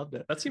next day. I loved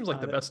it. That seems like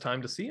the best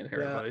time to see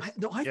Inherent Vice.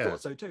 I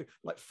thought so too.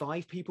 Like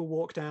 5 people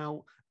walked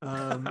out.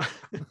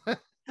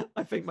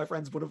 I think my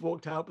friends would have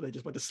walked out, but they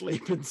just went to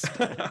sleep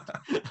instead.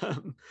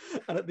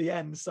 And at the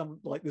end, some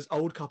like this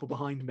old couple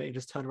behind me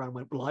just turned around and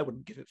went, well, I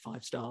wouldn't give it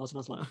 5 stars. And I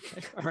was like,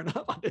 okay, fair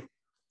enough.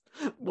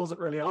 Wasn't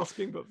really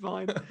asking, but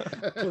fine.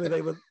 Clearly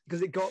they were,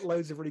 because it got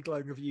loads of really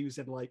glowing reviews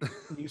in like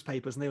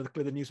newspapers, and they were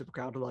clearly the newspaper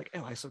crowd were like,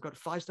 oh, I got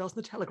 5 stars in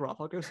the Telegraph,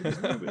 I'll go see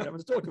this movie.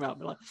 Everyone's talking about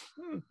me, like,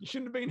 you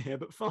shouldn't have been here,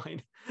 but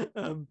fine.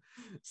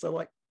 So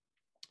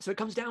it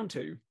comes down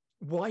to,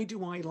 why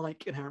do I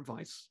like Inherent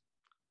Vice,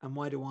 and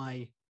why do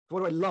I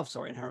love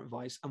Inherent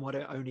Vice, and why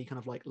do I only kind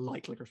of like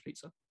Licorice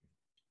Pizza?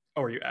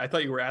 Oh, I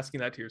thought you were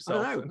asking that to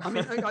yourself. I don't know.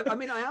 I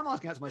mean, I am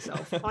asking that to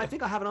myself. I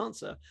think I have an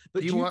answer.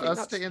 But do you want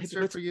us to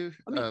answer for you?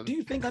 I mean, do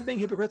you think I'm being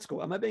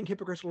hypocritical? Am I being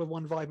hypocritical of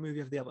one vibe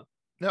movie over the other?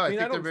 No, I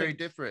think they're very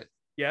different.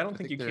 Yeah, I don't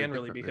think you can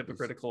really be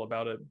hypocritical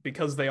about it,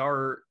 because they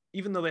are,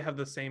 even though they have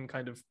the same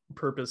kind of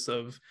purpose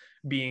of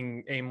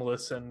being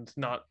aimless and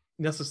not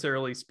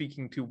necessarily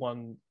speaking to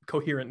one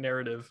coherent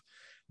narrative,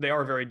 they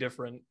are very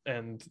different,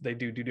 and they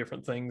do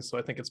different things. So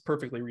I think it's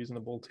perfectly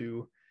reasonable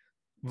to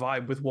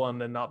vibe with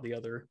one and not the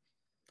other.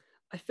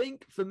 I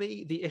think for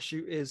me, the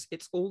issue is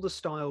it's all the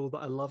style that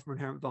I love from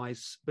Inherent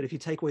Vice, but if you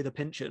take away the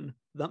Pynchon,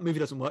 that movie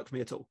doesn't work for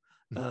me at all.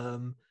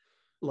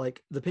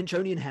 Like the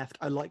Pynchonian heft,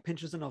 I like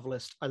Pynchon as a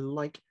novelist. I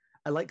like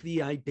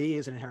the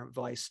ideas in Inherent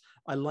Vice.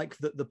 I like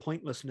that the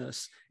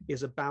pointlessness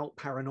is about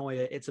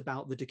paranoia. It's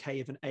about the decay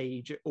of an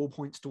age. It all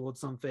points towards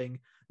something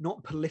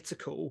not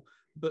political,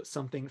 but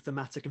something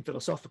thematic and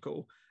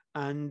philosophical.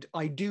 And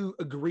I do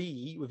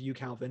agree with you,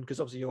 Calvin, because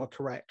obviously you are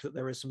correct that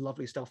there is some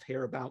lovely stuff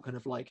here about kind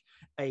of like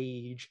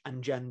age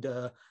and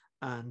gender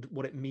and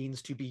what it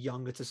means to be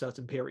young at a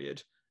certain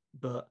period.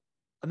 But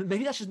I mean,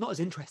 maybe that's just not as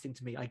interesting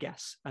to me, I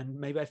guess. And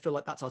maybe I feel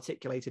like that's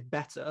articulated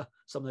better,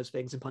 some of those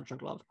things, in Punch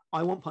Drunk Love.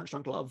 I want Punch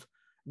Drunk Love,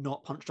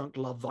 not Punch Drunk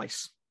Love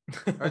Vice.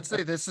 I'd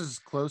say this is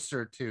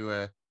closer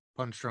to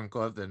Punch Drunk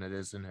Love than it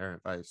is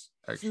Inherent Vice.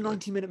 Actually. It's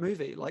a 90-minute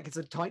movie. Like, it's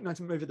a tight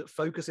 90-minute movie that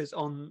focuses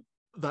on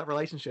that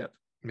relationship.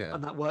 Yeah.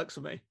 And that works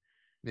for me.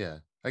 Yeah,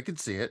 I could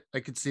see it. I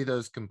could see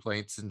those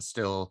complaints, and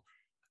still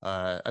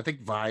I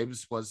think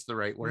vibes was the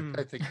right word.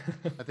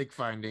 I think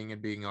finding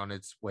and being on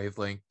its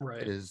wavelength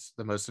is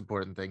the most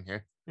important thing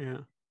here. Yeah.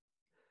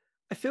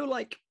 I feel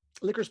like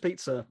Licorice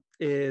Pizza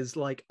is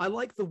like, I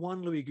like the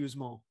one Louis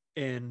Guzman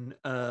in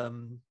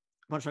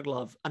Punch Drunk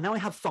Love, and now I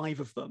have 5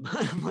 of them.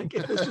 I'm like,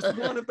 if there's just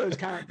one of those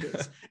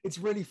characters, it's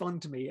really fun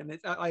to me. And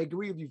I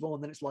agree with you,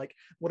 Vaughn, that it's like,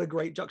 what a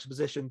great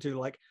juxtaposition to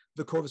like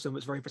the core of film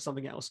was very for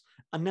something else.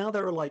 And now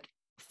there are like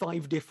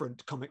 5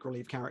 different comic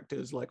relief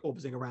characters like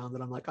orbiting around,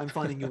 and I'm like, I'm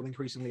finding you all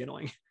increasingly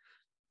annoying.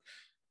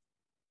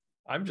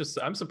 I'm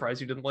surprised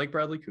you didn't like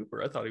Bradley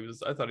Cooper. I thought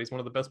he's one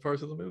of the best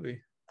parts of the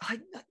movie. I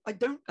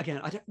don't,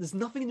 there's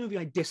nothing in the movie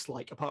I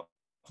dislike apart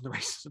from the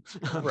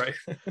racism. Right.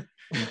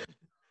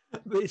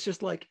 But it's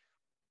just like,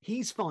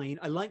 he's fine.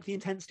 I like the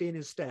intensity in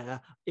his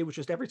stare. It was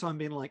just every time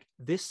being like,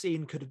 this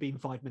scene could have been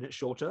 5 minutes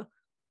shorter.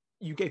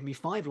 You gave me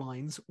 5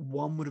 lines,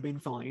 1 would have been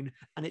fine.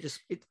 And it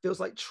feels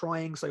like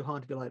trying so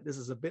hard to be like, this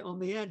is a bit on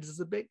the edge, this is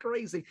a bit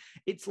crazy.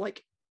 It's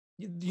like,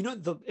 you know,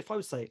 if I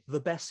would say the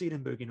best scene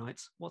in Boogie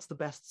Nights, what's the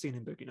best scene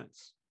in Boogie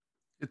Nights?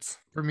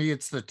 For me,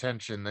 it's the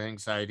tension, the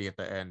anxiety at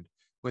the end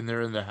when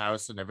they're in the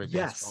house and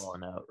everything's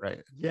falling out,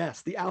 right?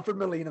 Yes, the Alfred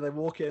Molina, they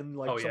walk in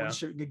like someone's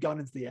shooting a gun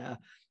into the air.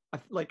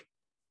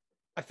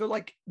 I feel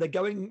like they're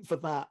going for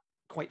that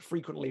quite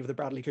frequently with the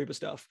Bradley Cooper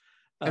stuff.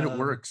 And it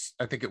works.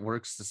 I think it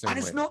works the same and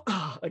way. It's not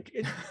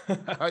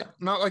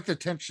not like the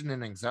tension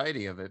and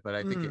anxiety of it, but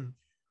I think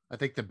I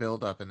think the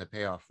build up and the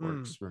payoff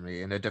works for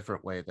me in a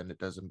different way than it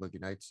does in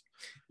Boogie Nights.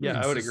 Yeah,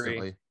 I would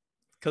agree.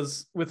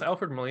 Because with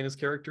Alfred Molina's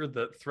character,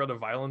 the threat of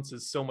violence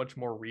is so much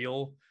more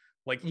real.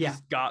 Like he's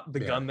got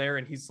the gun there,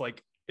 and he's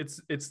like,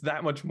 it's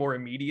that much more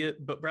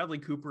immediate. But Bradley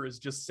Cooper is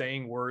just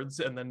saying words,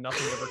 and then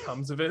nothing ever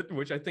comes of it,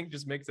 which I think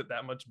just makes it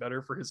that much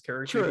better for his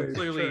character,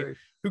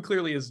 who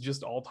clearly is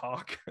just all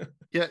talk.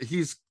 Yeah,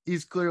 he's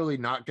clearly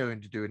not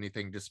going to do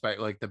anything, despite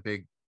like the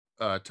big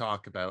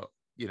talk about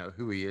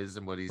who he is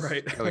and what he's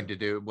going to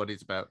do, what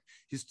he's about.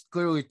 He's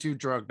clearly too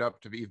drugged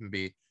up to even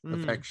be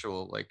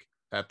effectual, like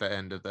at the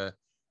end of the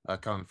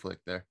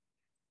conflict there.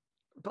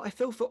 But I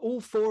feel for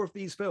all four of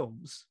these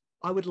films,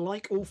 I would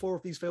like all four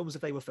of these films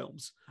if they were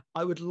films.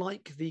 I would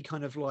like the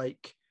kind of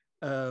like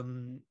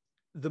the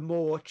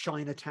more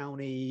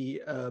Chinatown-y,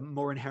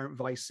 more Inherent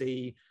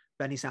Vice-y,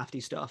 Benny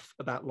Safdie stuff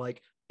about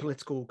like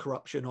political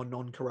corruption or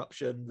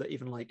non-corruption, that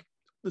even like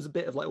there's a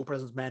bit of like All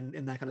President's Men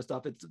in that kind of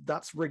stuff.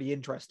 That's really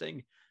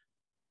interesting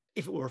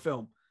if it were a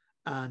film.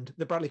 And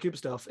the Bradley Cooper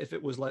stuff, if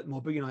it was like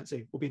more Boogie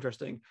Nightsy, would be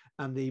interesting.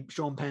 And the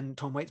Sean Penn,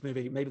 Tom Waits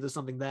movie, maybe there's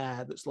something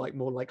there that's like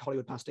more like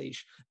Hollywood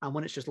pastiche. And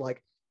when it's just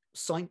like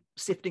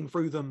sifting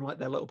through them like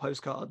their little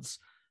postcards,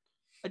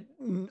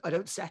 I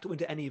don't settle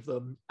into any of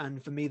them.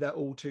 And for me, they're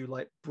all too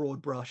like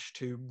broad brush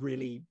to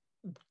really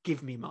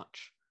give me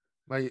much.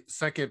 My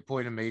second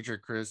point of major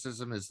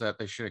criticism is that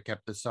they should have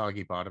kept the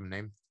Soggy Bottom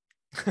name.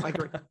 I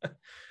agree.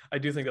 I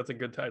do think that's a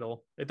good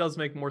title. It does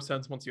make more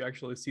sense once you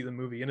actually see the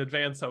movie. In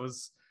advance, I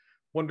was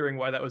wondering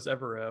why that was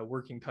ever a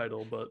working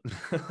title, but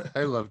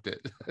I loved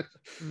it.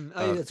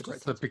 That's a great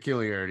the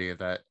peculiarity of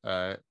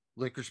that.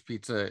 Licorice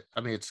Pizza,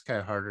 I mean, it's kind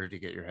of harder to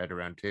get your head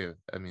around too.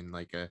 I mean,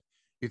 like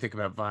you think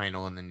about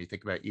vinyl and then you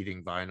think about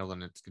eating vinyl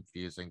and it's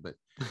confusing, but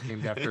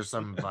named after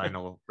some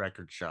vinyl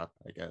record shop,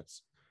 I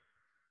guess.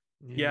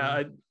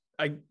 Yeah,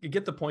 I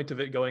get the point of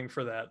it going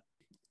for that,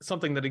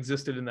 something that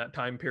existed in that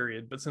time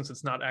period, but since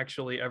it's not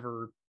actually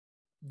ever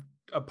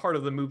a part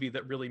of the movie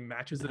that really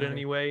matches it in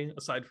any way,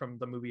 aside from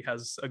the movie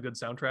has a good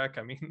soundtrack,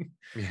 I mean,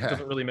 it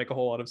doesn't really make a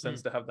whole lot of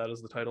sense to have that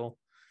as the title.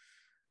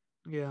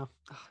 Yeah,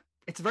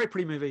 it's a very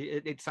pretty movie.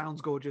 It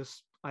sounds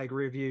gorgeous. I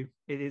agree with you.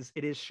 It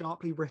is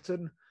sharply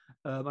written.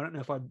 I don't know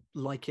if I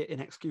like it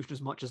in execution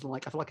as much as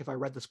like, I feel like if I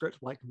read the script,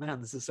 like,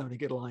 man, this is so many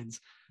good lines.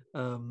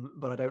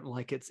 But I don't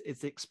like its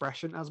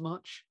expression as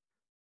much.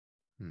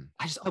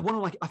 I just want to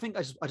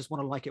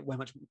like it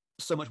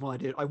so much more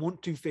than I did. I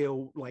want to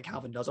feel like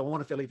Halvin does. I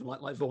want to feel even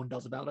like Vaughn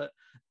does about it.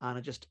 And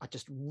I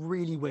just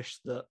really wish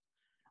that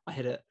I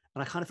hit it.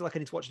 And I kind of feel like I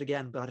need to watch it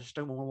again, but I just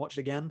don't want to watch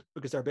it again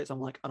because there are bits I'm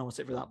like, I don't want to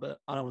sit through that bit.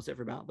 I don't want to sit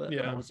through that bit. I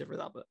don't want to sit through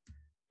that bit.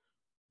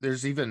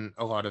 There's even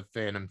a lot of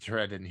Phantom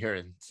Thread in here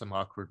in some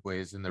awkward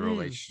ways in the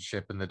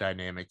relationship and the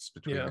dynamics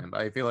between them.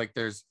 I feel like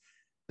there's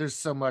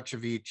so much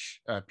of each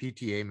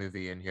PTA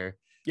movie in here.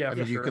 Yeah, I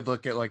mean, you could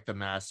look at like The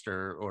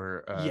Master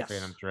or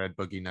Phantom Thread,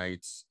 Boogie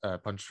Nights,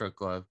 Punch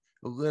Drunk Love,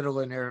 a little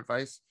Inherent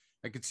Vice.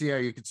 I could see how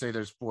you could say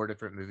there's 4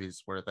 different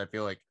movies worth. I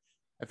feel like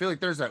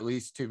there's at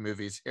least 2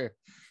 movies here,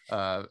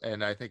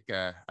 and I think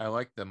I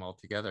like them all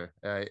together.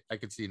 I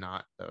could see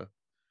not though.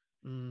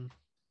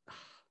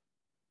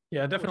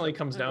 Yeah, it definitely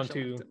comes down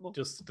to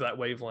just that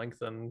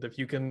wavelength, and if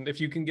you can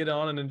get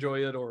on and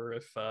enjoy it, or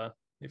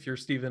if you're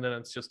Steven and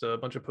it's just a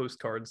bunch of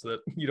postcards that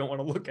you don't want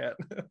to look at.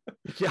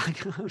 Yeah,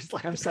 I was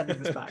like, I'm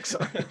sending this back.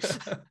 Sorry.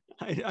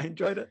 I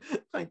enjoyed it.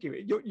 Thank you.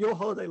 Your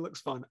holiday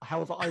looks fun.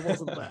 However, I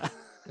wasn't there.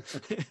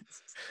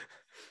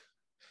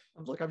 I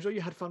was like, I'm sure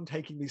you had fun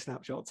taking these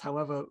snapshots.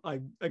 However,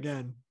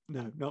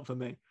 no, not for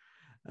me.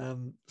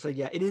 So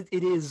yeah,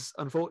 it is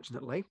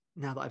unfortunately,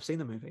 now that I've seen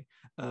the movie,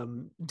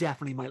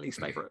 definitely my least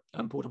favorite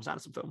Paul Thomas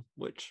Anderson film,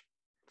 which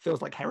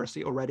feels like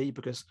heresy already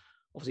because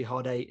obviously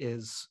Hard Eight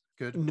is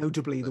good,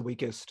 notably the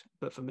weakest,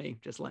 but for me,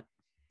 just like,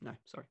 no,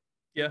 sorry.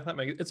 Yeah, that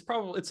makes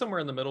it's somewhere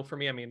in the middle for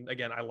me. I mean,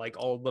 again, I like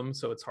all of them,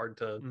 so it's hard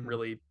to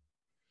really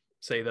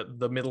say that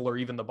the middle or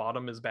even the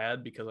bottom is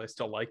bad because I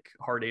still like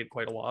Hard Eight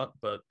quite a lot,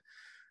 but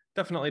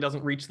definitely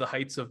doesn't reach the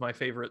heights of my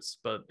favorites,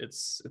 but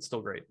it's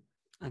still great.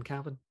 And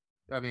Calvin?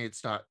 I mean,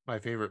 it's not my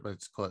favorite, but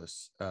it's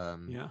close.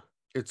 Yeah.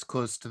 It's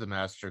close to The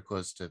Master,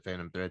 close to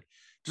Phantom Thread,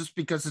 just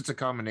because it's a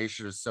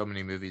combination of so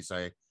many movies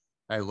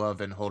I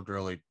love and hold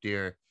really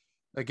dear.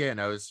 Again,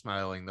 I was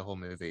smiling the whole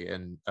movie,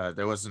 and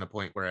there wasn't a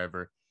point where I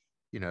ever,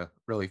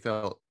 really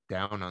felt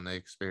down on the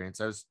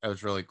experience. I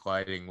was really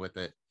gliding with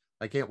it.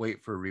 I can't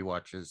wait for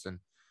rewatches, and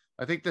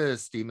I think the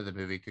esteem of the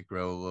movie could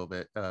grow a little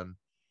bit.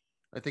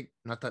 I think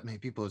not that many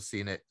people have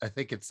seen it. I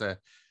think it's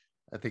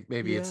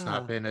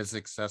not been as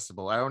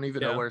accessible. I don't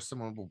even know where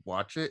someone will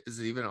watch it. Is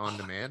it even on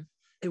demand?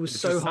 It was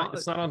so hard.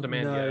 It's not on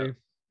demand yet.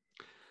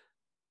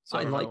 So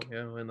I like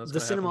the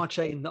cinema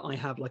chain that I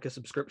have like a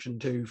subscription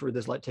to for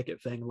this like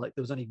ticket thing. Like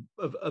there was only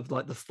of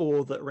like the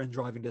 4 that were in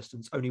driving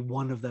distance, only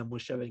one of them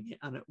was showing it,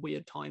 and at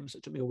weird times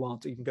it took me a while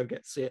to even go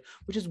get to see it,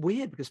 which is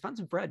weird because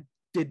Phantom Thread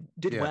did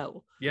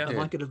well. Yeah, and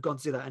I could have gone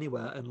to see that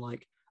anywhere. And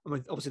like, I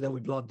mean, obviously There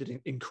Will Be Blood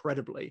did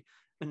incredibly,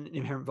 and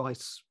Inherent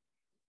Vice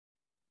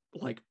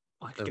like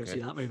I could go see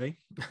that movie.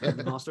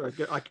 The Master,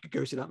 I could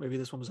go see that movie.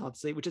 This one was hard to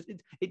see, which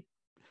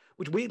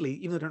weirdly,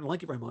 even though I don't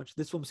like it very much,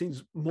 this film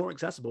seems more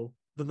accessible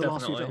than the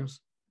last few films.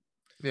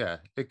 Yeah,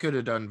 it could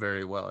have done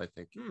very well, I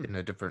think, in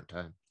a different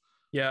time.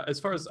 Yeah, as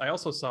far as I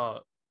also saw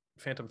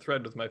Phantom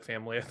Thread with my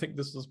family, I think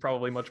this was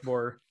probably much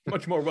more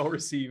well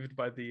received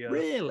by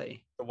the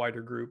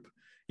wider group.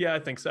 Yeah, I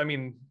think so. I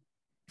mean,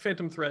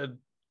 Phantom Thread,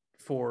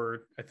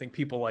 for I think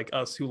people like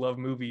us who love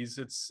movies,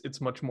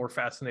 it's much more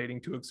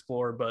fascinating to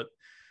explore. But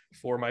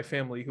for my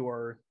family who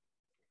are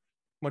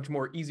much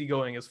more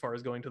easygoing as far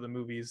as going to the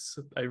movies,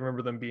 I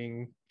remember them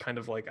being kind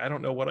of like, I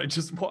don't know what I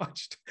just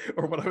watched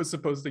or what I was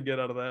supposed to get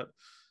out of that.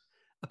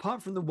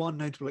 Apart from the one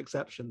notable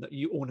exception that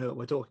you all know what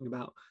we're talking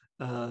about,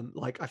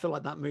 like I feel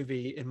like that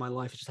movie in my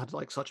life has just had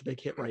like such a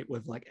big hit rate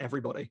with like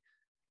everybody.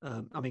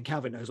 I mean,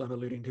 Calvin knows what I'm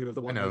alluding to with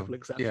the one notable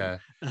exception. Yeah.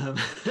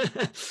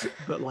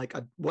 But like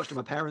I watched it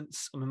with my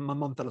parents. I mean, my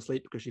mum fell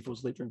asleep because she falls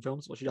asleep during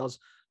films. What she does.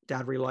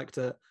 Dad really liked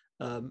it.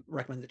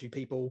 Recommended it to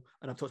people,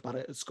 and I've talked about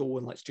it at school,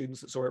 and like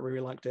students that saw it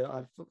really liked it.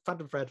 I've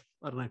Phantom Thread.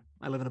 I don't know.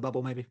 I live in a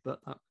bubble, maybe, but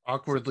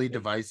awkwardly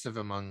divisive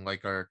among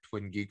like our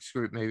Twin Geeks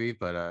group, maybe.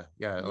 But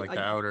the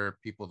outer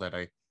people that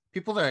I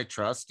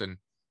trust and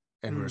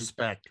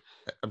respect.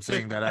 I'm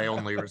saying that I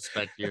only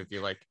respect you if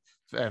you like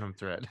Phantom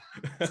Thread.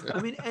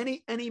 I mean,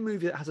 any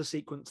movie that has a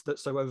sequence that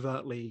so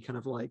overtly kind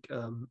of like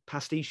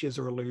pastiches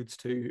or alludes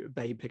to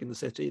Babe Pig in the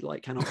City,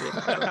 like cannot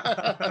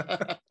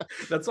be.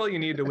 That's all you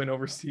need to win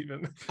over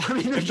Steven. I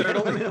mean, if there had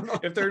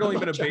only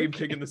been a Babe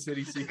Pig in the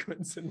City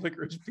sequence in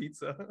Licorice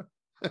Pizza.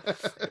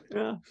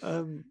 Yeah.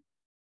 There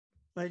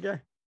you go.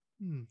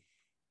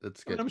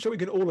 That's good. I'm sure we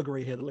can all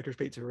agree here that Licorice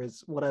Pizza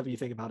is, whatever you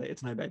think about it,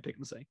 it's no Babe Pig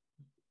in the Sea.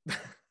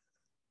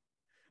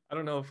 I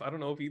don't know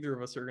if either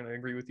of us are going to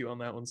agree with you on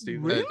that one,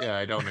 Steve. Really? Yeah,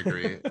 I don't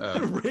agree.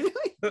 Really?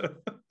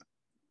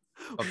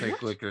 I'll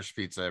take Licorice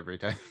Pizza every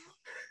time.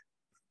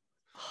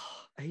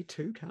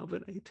 A2,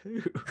 Calvin,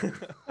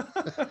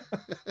 A2.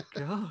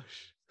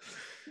 Gosh.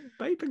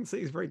 Babe Pig in the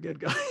City is very good,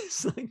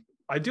 guys.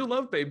 I do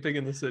love Babe Pig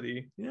in the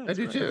City. Yeah, I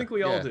do too. I think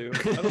we all do.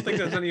 I don't think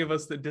there's any of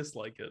us that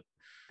dislike it.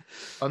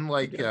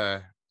 Unlike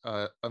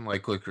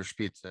Licorice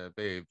Pizza,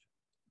 Babe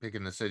Pig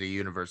in the City,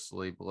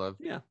 universally beloved.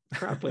 Yeah,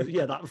 crowd pleaser.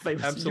 Yeah, that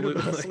famous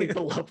universally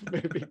beloved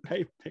movie,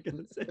 Babe Pig in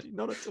the City.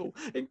 Not at all.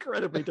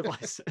 Incredibly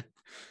divisive.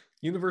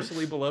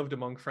 Universally beloved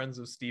among friends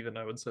of Steven,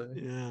 I would say.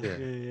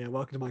 Yeah.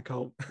 Welcome to my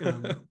cult.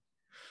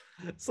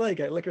 So there you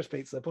go, Licorice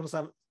Pizza.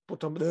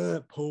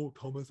 Paul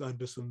Thomas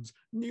Anderson's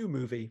new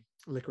movie,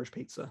 Licorice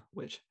Pizza,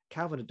 which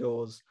Calvin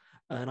adores,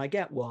 and I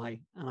get why,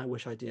 and I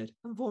wish I did.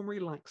 And Vaughn really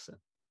likes it.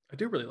 I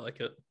do really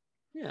like it.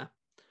 Yeah.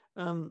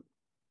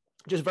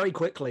 Just very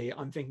quickly,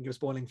 I'm thinking of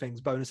spoiling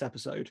things. Bonus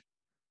episode.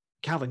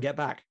 Calvin, get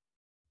back.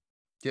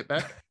 Get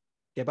back.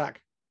 Get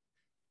back.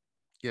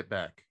 Get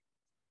back.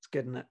 It's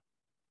good, isn't it?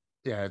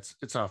 Yeah,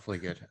 it's awfully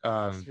good.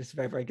 It's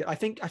very, very good. I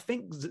think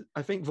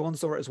Vaughn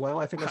saw it as well.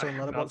 I think I saw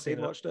another one.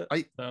 He'd watched it.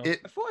 I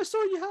thought I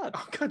saw you had.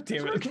 Oh, God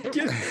damn it!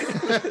 Okay.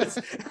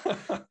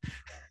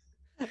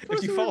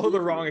 If you follow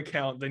the wrong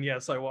account, then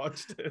yes, I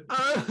watched it.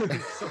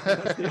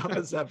 That's the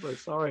other separate.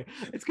 Sorry,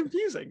 it's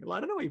confusing.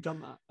 I don't know why you've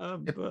done that.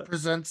 It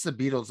presents the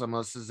Beatles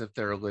almost as if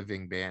they're a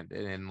living band,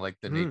 and in like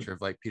the nature of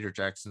like Peter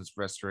Jackson's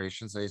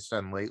restorations that he's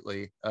done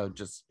lately,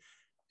 just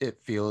it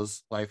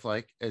feels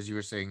lifelike, as you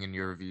were saying in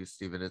your review,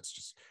 Steven. It's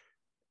just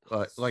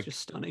like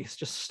just stunning. It's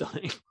just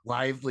stunning.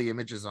 Lively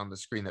images on the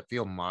screen that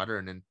feel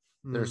modern, and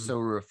they're so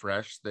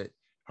refreshed that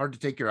hard to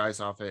take your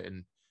eyes off it,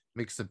 and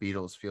makes the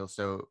Beatles feel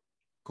so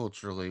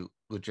culturally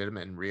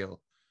legitimate and real.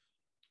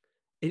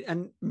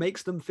 And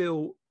makes them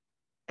feel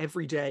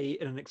everyday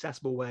in an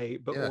accessible way,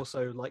 but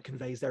also like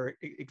conveys their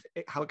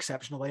how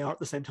exceptional they are at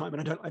the same time.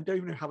 And I don't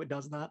even know how it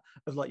does that,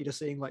 of like you're just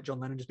seeing like John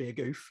Lennon just be a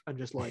goof, and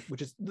just like,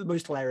 which is the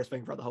most hilarious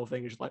thing throughout the whole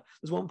thing. Is just like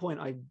there's one point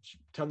I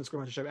turned the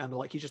screen on to show Amber,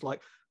 like he's just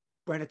like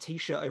wearing a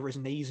t-shirt over his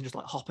knees and just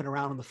like hopping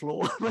around on the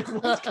floor. Like,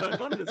 what's going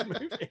on in this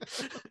movie?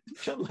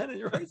 John Lennon,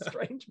 you're a very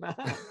strange man.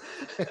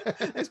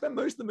 They spend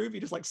most of the movie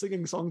just like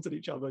singing songs at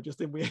each other,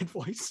 just in weird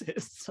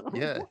voices. So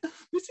like,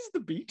 this is the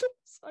Beatles?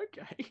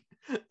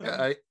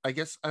 Okay. I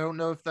guess I don't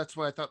know if that's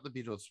what I thought the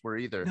Beatles were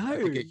either. No. I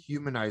think it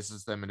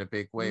humanizes them in a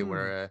big way,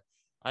 where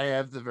I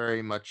have the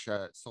very much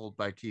sold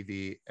by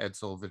TV Ed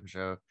Sullivan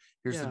show.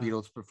 Here's the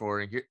Beatles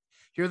performing.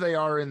 Here they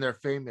are in their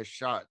famous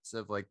shots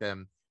of like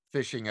them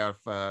fishing out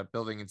of a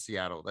building in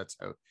Seattle.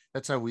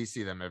 That's how we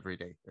see them every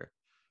day here.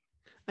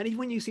 And even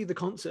when you see the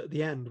concert at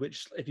the end,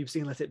 which if you've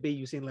seen Let It Be,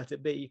 you've seen Let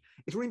It Be,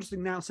 it's really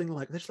interesting now seeing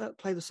like, let's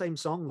play the same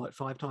song like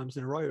 5 times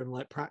in a row and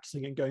like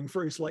practicing and going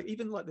through. So like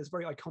even like this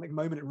very iconic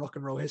moment in rock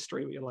and roll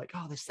history where you're like,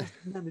 oh, and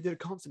then they did a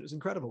concert, it was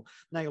incredible.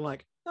 Now you're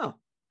like, oh,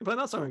 you play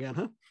that song again,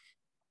 huh?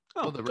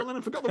 Oh, John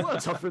Lennon forgot the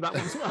words off through that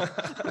one as well.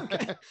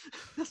 Okay.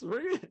 That's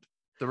really good.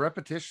 The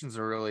repetitions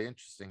are really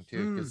interesting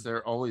too, because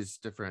they're always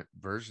different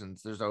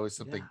versions. There's always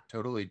something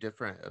totally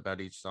different about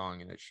each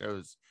song, and it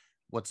shows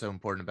what's so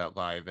important about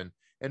live and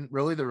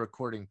really the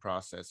recording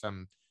process.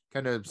 I'm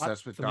kind of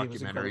obsessed with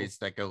documentaries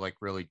that go like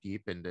really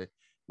deep into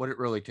what it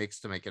really takes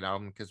to make an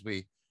album, because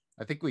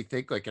I think we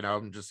think like an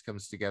album just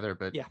comes together,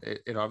 but Yeah.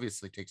 it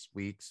obviously takes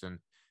weeks and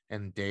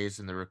days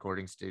in the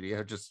recording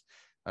studio just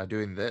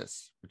doing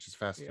this, which is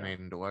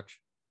fascinating to watch.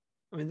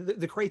 I mean,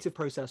 the creative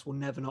process will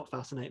never not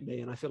fascinate me,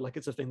 and I feel like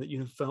it's a thing that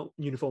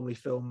uniformly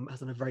film has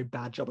done a very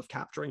bad job of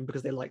capturing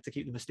because they like to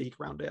keep the mystique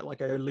around it.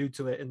 Like I allude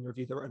to it in the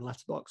review that wrote in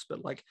Letterboxd,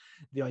 but like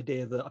the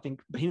idea that I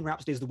think Bohemian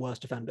Rhapsody is the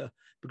worst offender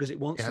because it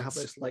wants to have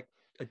this like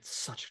it's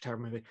such a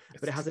terrible movie,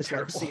 but it has this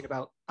like scene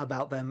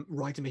about them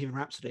writing Bohemian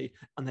Rhapsody,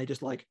 and they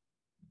just like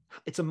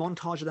it's a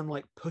montage of them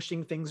like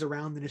pushing things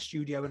around in a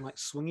studio and like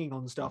swinging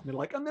on stuff, and they're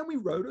like, and then we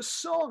wrote a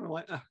song. I'm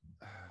like,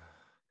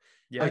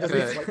 yeah,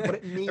 like what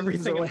it means.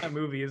 Everything in that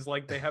movie is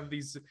like they have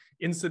these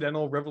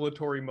incidental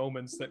revelatory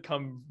moments that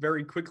come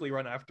very quickly,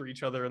 run after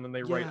each other, and then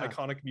they write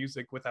iconic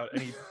music without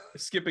any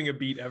skipping a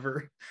beat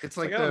ever. It's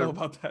like I don't know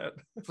about that.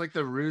 It's like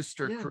the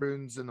rooster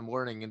croons in the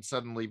morning, and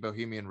suddenly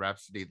Bohemian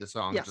Rhapsody, the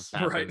song just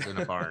happens in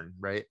a barn,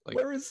 right? Like,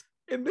 whereas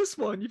in this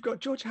one, you've got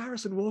George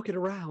Harrison walking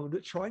around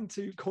trying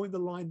to coin the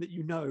line that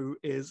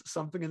is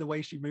something in the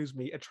way she moves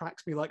me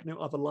attracts me like no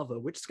other lover,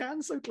 which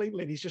scans so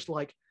cleanly. And he's just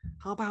like,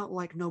 how about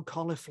like no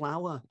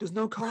cauliflower? Does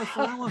no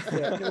cauliflower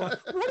fit? And you're like,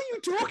 what are you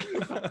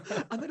talking about?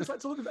 And then it's like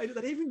talking about it.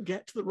 They even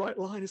get to the right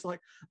line. It's like,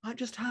 I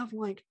just have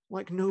like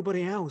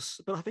nobody else,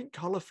 but I think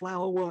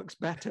cauliflower works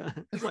better.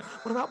 It's like,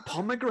 what about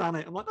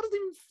pomegranate? I'm like, that doesn't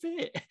even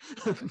fit.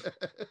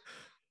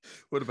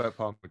 What about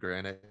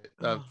pomegranate?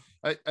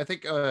 I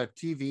think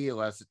TV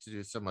allows it to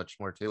do so much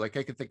more too. Like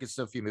I can think of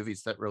so few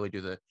movies that really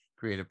do the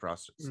creative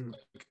process.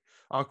 Like,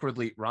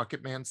 awkwardly,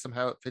 Rocket Man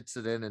somehow fits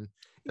it in and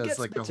does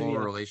like the whole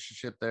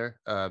relationship there.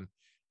 I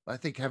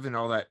think having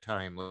all that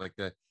time, like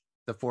the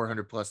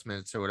 400 plus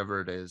minutes or whatever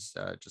it is,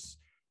 just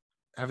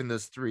having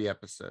those 3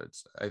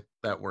 episodes,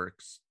 that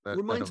works. That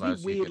reminds me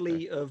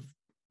weirdly of,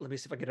 let me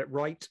see if I get it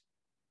right.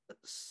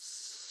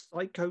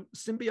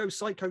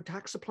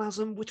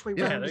 Symbiocytotaxoplasm. Which way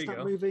round is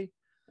that movie?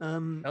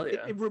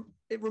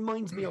 It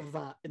reminds me of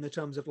that in the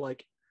terms of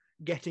like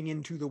getting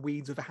into the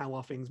weeds of how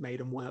are things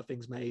made and why are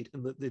things made,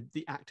 and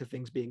the act of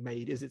things being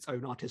made is its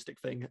own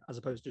artistic thing as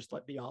opposed to just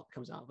like the art that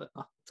comes out of it.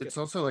 It's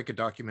also like a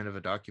document of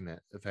a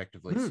document,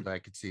 effectively. So I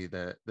could see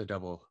the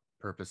double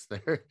purpose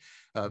there,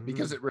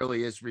 because it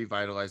really is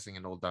revitalizing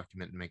an old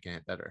document and making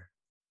it better.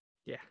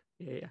 Yeah.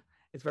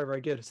 It's very, very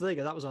good. So there you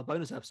go. That was our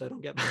bonus episode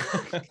on Get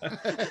Back.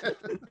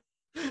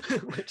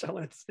 Which I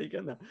wanted to sneak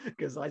in there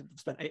because I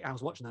spent 8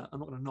 hours watching that. I'm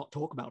not going to not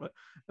talk about it.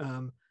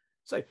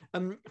 So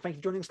thank you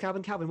for joining us,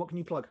 Calvin. Calvin, what can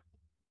you plug?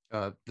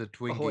 The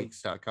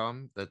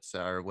twingeeks.com. That's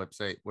our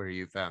website where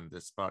you found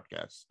this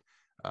podcast.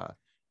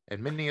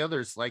 And many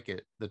others like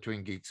it, the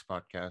Twin Geeks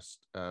podcast,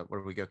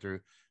 where we go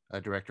through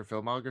director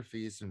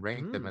filmographies and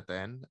rank them at the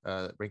end,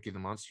 ranking the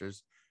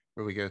monsters,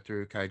 where we go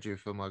through kaiju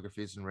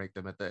filmographies and rank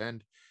them at the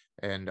end,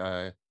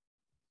 and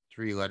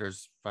 3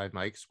 letters, 5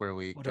 mics, where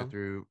we go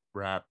through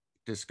rap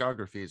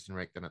discographies and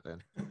rank them at the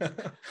end.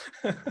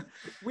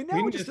 We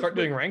need to start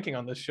doing ranking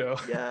on this show.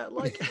 Yeah,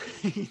 like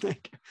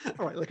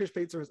all right, Licorice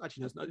Pizza is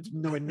actually it's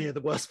nowhere near the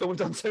worst film we've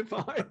done so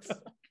far.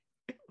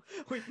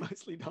 We've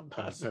mostly done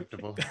that.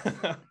 Acceptable. We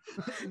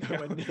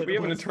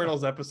have an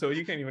Eternals episode.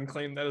 You can't even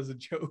claim that as a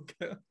joke.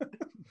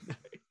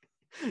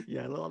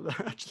 Yeah,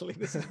 actually,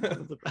 this is one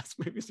of the best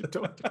movies we've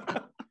talked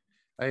about.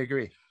 I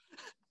agree.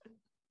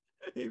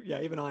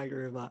 Yeah, even I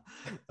agree with that.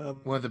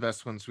 One of the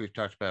best ones we've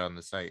talked about on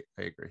the site.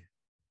 I agree.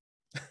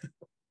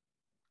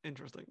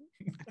 Interesting.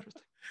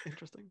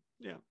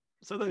 Yeah.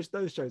 So those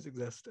shows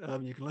exist.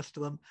 You can listen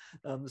to them.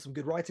 There's some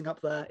good writing up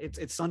there. It's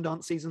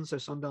Sundance season, so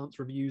Sundance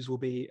reviews will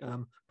be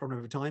probably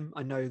over time.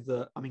 I know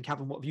that. I mean,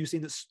 Calvin, what have you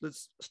seen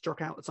that's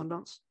struck out at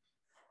Sundance?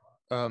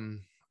 I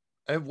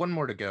have one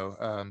more to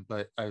go,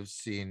 but I've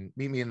seen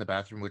Meet Me in the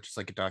Bathroom, which is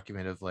like a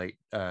document of like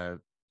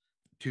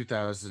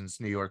 2000s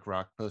New York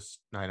rock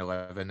post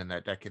 9/11 and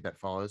that decade that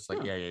follows,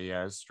 like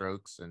Yeah,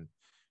 Strokes, and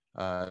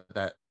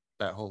that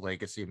whole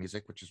legacy of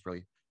music, which is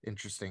really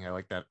interesting. I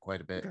like that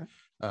quite a bit. Okay.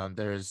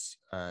 There's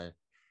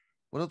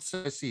what else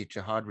did I see?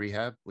 Jihad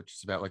Rehab, which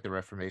is about like the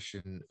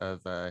reformation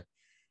of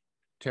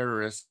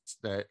terrorists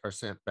that are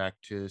sent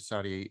back to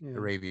Saudi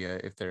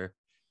Arabia if they're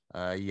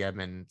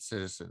Yemen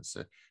citizens.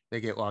 So they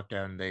get locked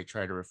down and they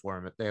try to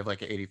reform it. They have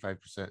like an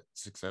 85%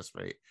 success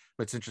rate,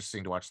 but it's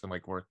interesting to watch them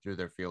like work through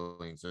their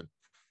feelings and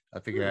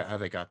figure out how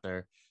they got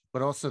there.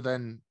 But also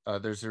then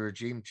there's a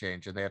regime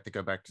change and they have to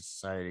go back to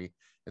society,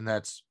 and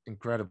that's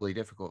incredibly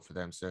difficult for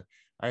them. So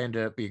I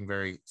ended up being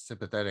very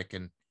sympathetic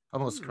and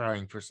almost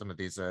crying for some of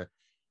these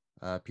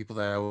people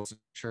that I wasn't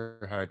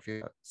sure how I'd feel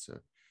about. So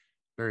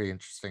very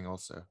interesting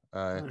also.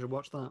 I should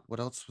watch that. What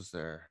else was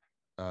there?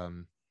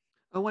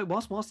 Oh wait,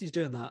 whilst he's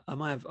doing that,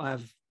 I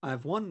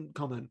have one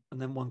comment and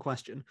then one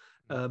question.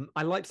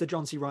 I liked the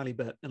John C. Reilly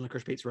bit in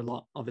Licorice Pizza a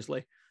lot,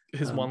 obviously.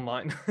 His one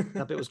line.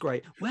 That bit was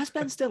great. Where's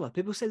Ben Stiller?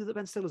 People say that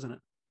Ben Stiller's in it.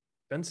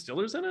 Ben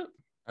Stiller's in it?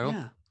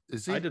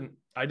 Is he? I didn't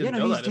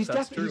know that. He's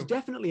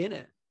definitely in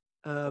it.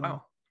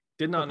 Wow.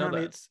 Did not know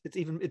that.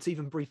 It's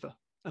even briefer,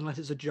 unless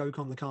it's a joke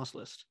on the cast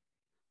list.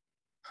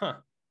 Huh.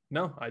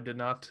 No, I did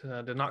not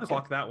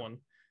clock that one.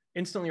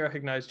 Instantly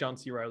recognized John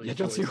C. Reilly. Yeah,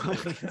 John C.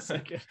 Reilly is so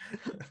good.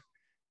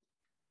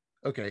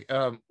 Okay.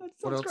 That What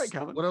sounds else? great,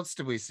 Calvin. What else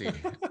did we see?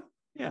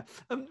 Yeah.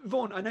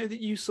 Vaughn, I know that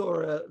you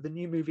saw the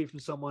new movie from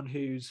someone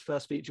whose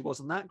first feature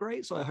wasn't that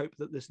great, so I hope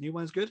that this new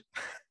one's good.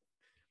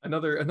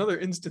 Another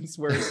instance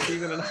where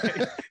Steven and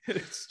I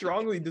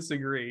strongly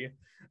disagree.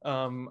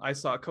 I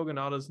saw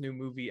Kogonada's new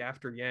movie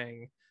After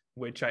Yang,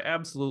 which I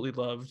absolutely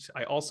loved.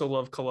 I also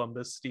love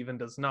Columbus. Steven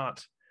does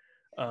not.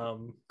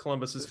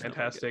 Columbus is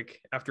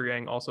fantastic. After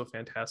Yang also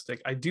fantastic.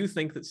 I do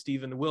think that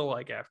Steven will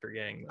like After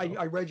Yang.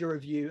 I read your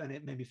review and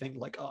it made me think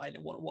like, oh, I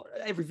know what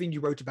everything you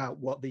wrote about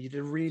you did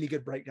a really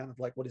good breakdown of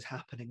like what is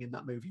happening in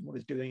that movie and what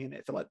is doing in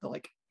it. So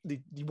like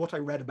what I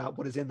read about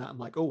what is in that, I'm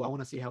like, oh, I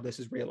want to see how this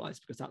is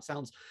realized, because that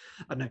sounds,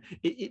 I don't know,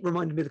 it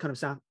reminded me of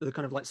the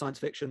kind of like science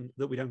fiction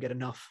that we don't get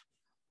enough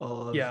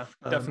of. Yeah,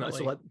 definitely.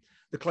 So like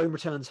the clone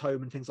returns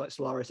home and things like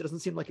Solaris. It doesn't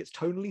seem like it's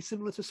tonally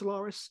similar to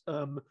Solaris,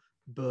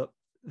 but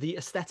the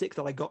aesthetic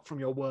that I got from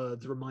your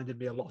words reminded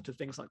me a lot of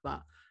things like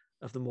that,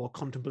 of the more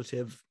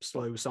contemplative,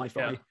 slow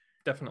sci-fi. Yeah,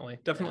 definitely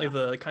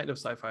the kind of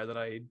sci-fi that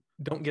I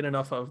don't get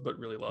enough of, but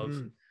really love.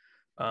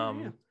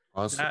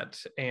 Awesome. That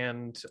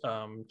and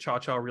Cha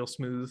Cha Real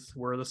Smooth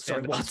were the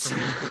standouts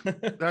for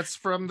me. That's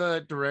from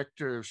the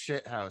director of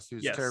Shithouse,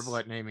 who's terrible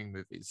at naming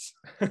movies.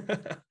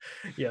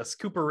 Yes,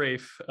 Cooper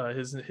Raiff,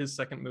 his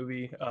second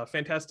movie,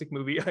 fantastic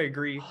movie. I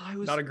agree.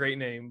 Not a great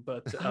name,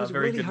 but I was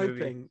very really good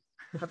hoping. movie.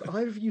 Have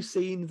either of you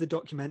seen the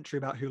documentary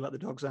about Who Let the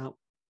Dogs Out?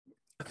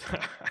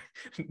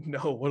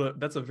 No,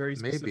 that's a very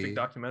specific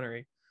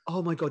documentary.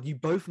 Oh my god, you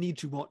both need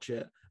to watch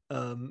it,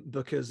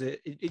 because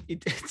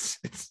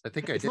it's I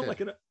think it's not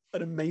like an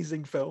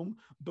amazing film,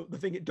 but the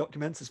thing it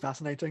documents is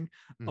fascinating.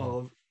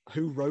 Of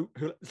who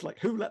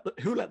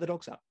let the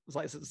dogs out. It's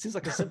like, it seems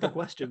like a simple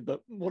question, but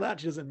what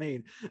actually does it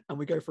mean? And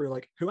we go through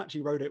like who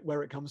actually wrote it,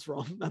 where it comes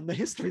from, and the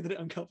history that it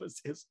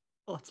uncovers is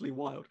utterly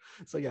wild.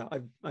 So yeah,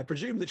 I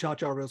presume that Cha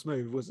Cha Real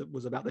Smooth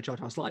was about the Cha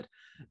Cha slide,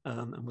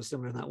 and was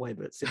similar in that way,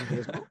 but it's seemingly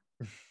as well.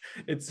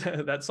 It's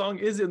that song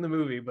is in the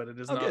movie, but it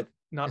is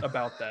not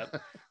about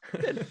that.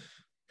 Good.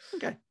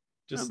 Okay.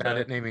 Just bad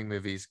at naming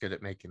movies, good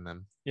at making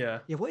them. Yeah.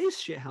 What is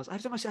Shithouse? Every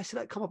time I see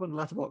that come up on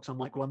Letterboxd, I'm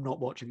like, well, I'm not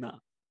watching that.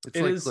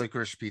 It's like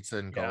Licorice Pizza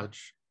in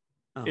college.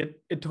 Oh.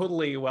 It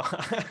totally, well,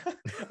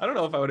 I don't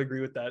know if I would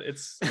agree with that.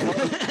 It's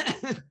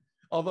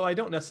although I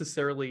don't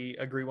necessarily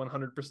agree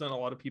 100%. A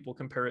lot of people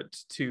compare it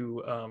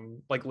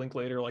to like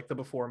Linklater, like the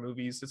Before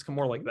movies. It's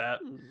more like that.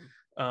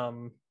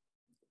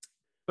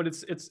 But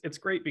it's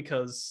great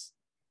because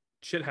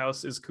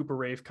Shithouse is Cooper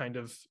Raiff kind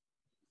of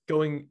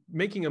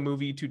making a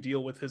movie to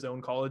deal with his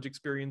own college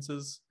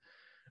experiences,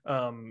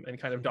 and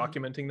kind of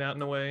documenting that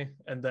in a way.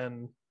 And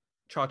then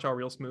Cha Cha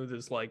Real Smooth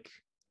is like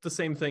the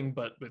same thing,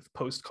 but with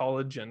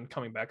post-college and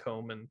coming back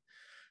home and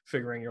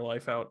figuring your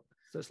life out.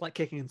 So it's like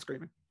Kicking and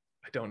Screaming.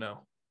 I don't know.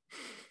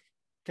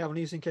 Calvin,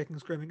 you seen Kicking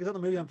and Screaming? Is that the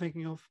movie I'm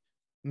thinking of?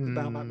 The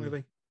Baumbach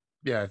movie?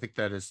 Yeah, I think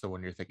that is the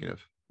one you're thinking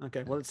of.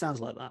 Okay, well, it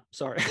sounds like that.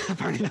 Sorry.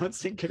 Apparently no one's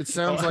seen Kicking. It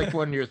sounds like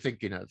one you're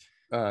thinking of.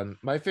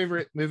 My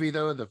favorite movie,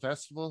 though, of the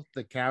festival,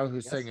 The Cow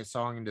Who Sang a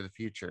Song into the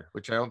Future,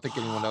 which I don't think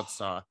anyone else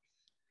saw.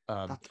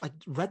 I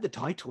read the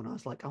title and I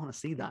was like, I want to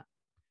see that.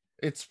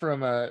 It's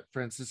from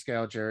Francisca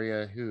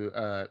Algeria, who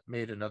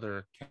made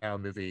another cow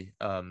movie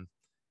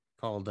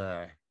called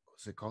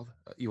what's it called?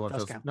 You Want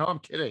Those? No, I'm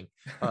kidding.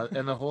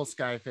 And The Whole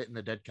Sky Fit in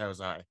the Dead Cow's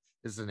Eye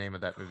is the name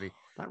of that movie.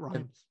 That rhymes.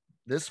 And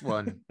this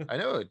one, I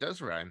know it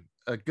does rhyme.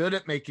 Good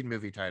at making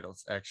movie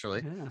titles,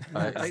 actually.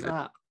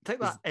 Yeah. Take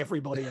that,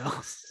 everybody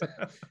else.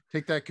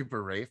 Take that,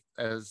 Cooper Raiff,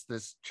 as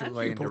this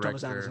Chilean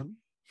director.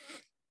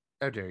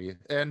 How dare you?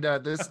 And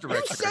this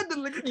director.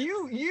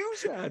 You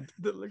said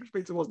that Licorice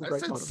Pizza wasn't a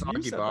great title.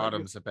 Soggy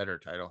Bottom's a better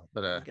title,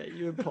 but okay,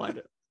 you implied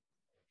it.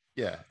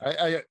 Yeah,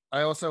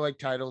 I also like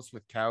titles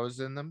with cows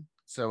in them.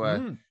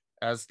 So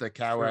as the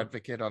cow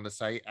advocate on the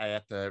site, I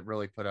have to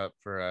really put up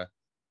for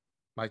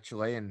my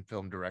Chilean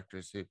film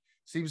directors, who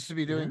seems to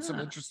be doing some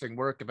interesting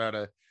work about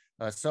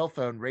a cell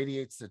phone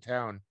radiates the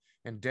town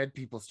and dead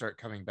people start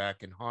coming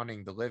back and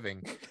haunting the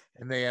living,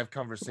 and they have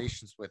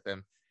conversations with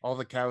them. All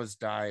the cows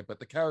die, but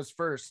the cows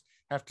first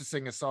have to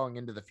sing a song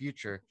into the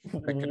future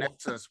that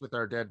connects us with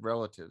our dead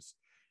relatives.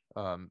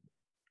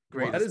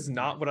 Great. That is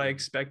not what I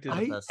expected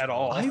at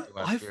all.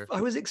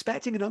 I was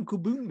expecting an Uncle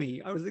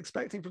Boonmee. I was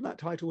expecting from that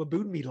title a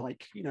Boonmee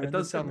like, it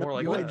does sound more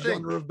like that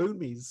genre of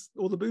Boonmees,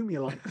 all the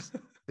Boonmee likes.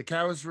 The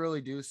cows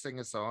really do sing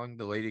a song.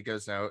 The lady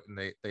goes out and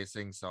they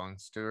sing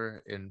songs to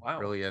her in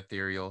really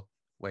ethereal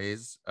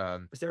ways.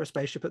 Is there a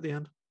spaceship at the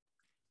end?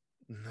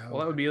 No. Well,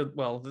 that would be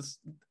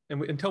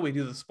until we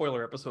do the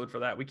spoiler episode for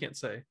that, we can't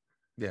say.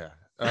 Yeah.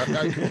 I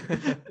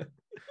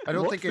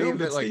don't think any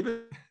of it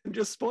Steven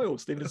just spoiled.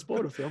 Steven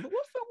spoiled a film. But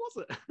what film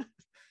was it?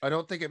 I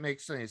don't think it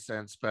makes any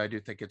sense, but I do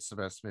think it's the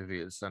best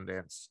movie at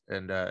Sundance,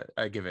 and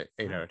I give it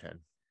 8 out of 10.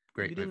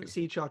 Great movie. You didn't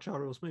see Cha Cha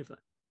Real Smooth then?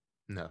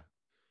 No.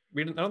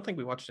 I don't think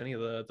we watched any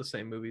of the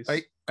same movies.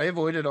 I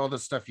avoided all the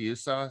stuff you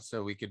saw,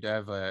 so we could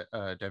have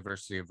a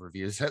diversity of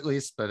reviews at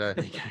least. But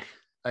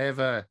I have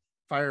a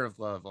Fire of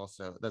Love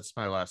also. That's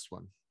my last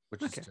one,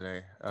 which is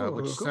today,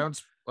 which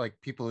sounds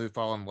like people who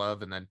fall in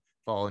love and then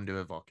fall into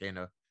a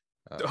volcano.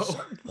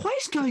 What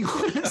is going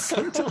on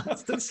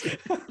sometimes?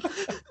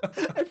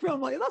 Everyone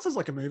like, that sounds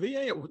like a movie.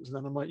 Yeah, and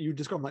then I'm like, you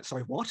describe, I'm like,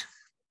 sorry, what?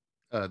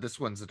 This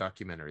one's a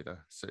documentary though,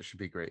 so it should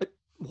be great.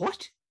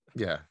 What?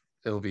 Yeah,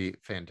 it'll be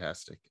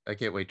fantastic. I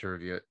can't wait to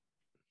review it.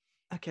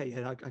 Okay,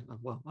 yeah, I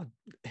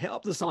hit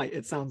up the site.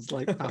 It sounds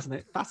like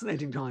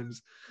fascinating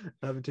times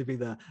to be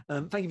there.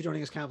 Thank you for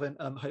joining us, Calvin.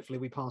 Hopefully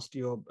we passed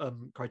your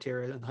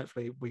criteria, and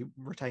hopefully we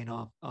retain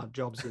our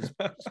jobs as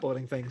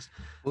spoiling things.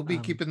 We'll be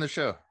keeping the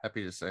show.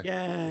 Happy to say.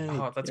 Yeah.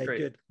 Oh, that's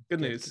great.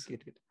 Good news.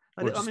 Good.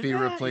 We'll just be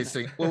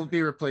replacing. We'll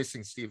be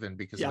replacing Stephen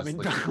because I'm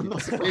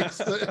not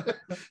surprised. But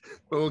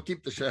we'll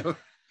keep the show.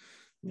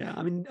 Yeah,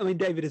 I mean,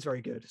 David is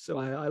very good, so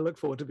I look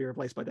forward to be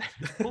replaced by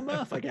David or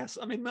Murph. I guess.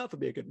 I mean, Murph would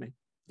be a good name.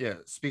 Yeah,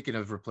 speaking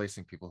of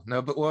replacing people, no,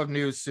 but we'll have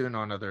news soon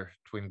on other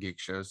Twin Geek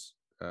shows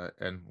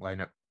and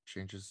lineup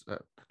changes.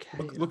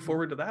 Okay, look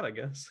forward to that, I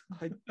guess.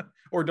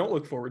 Or don't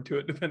look forward to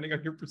it, depending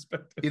on your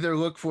perspective. Either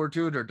look forward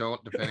to it or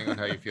don't, depending on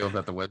how you feel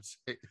about the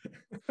website.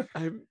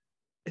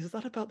 Is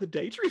that about the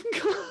Daydream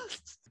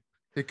cast?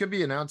 It could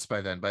be announced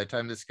by then, by the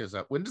time this goes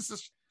out. When does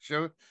this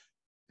show?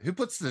 Who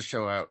puts the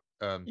show out?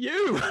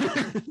 You.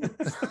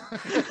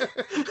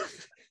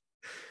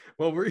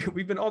 Well,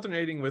 we've been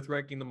alternating with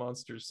Wrecking the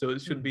Monsters, so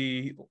it should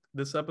be,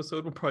 this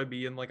episode will probably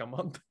be in like a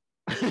month.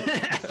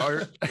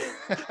 How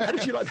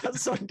did you like that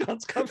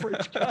Sundance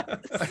coverage?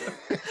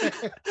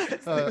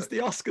 It's the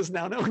Oscars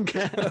now, no one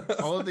cares.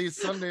 All of these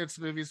Sundance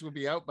movies will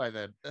be out by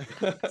then.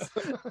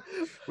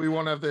 We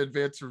won't have the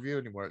advanced review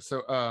anymore.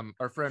 So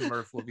our friend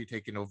Murph will be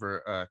taking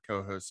over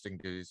co-hosting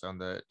duties on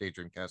the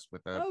Daydream cast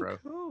with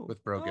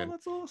with Brogan. Oh,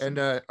 that's awesome. And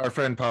our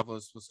friend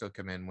Pavlos will still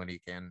come in when he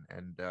can,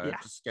 and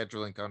just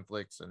scheduling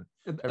conflicts, and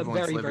everyone's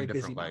very, living very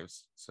different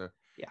lives. So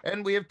yeah,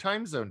 and we have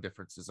time zone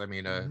differences. I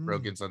mean,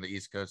 Brogan's on the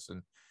East Coast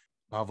and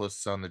Pavlos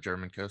is on the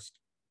German coast.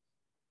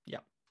 Yeah,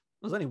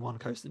 there's only one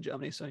coast in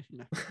Germany, so you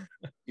know.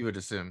 You would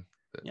assume.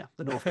 Yeah,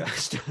 the North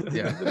Coast.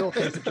 Yeah, the North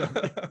Coast of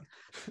Germany.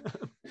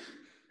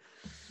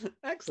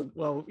 Excellent.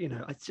 Well, you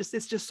know, it's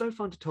just so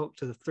fun to talk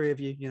to the three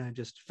of you. You know,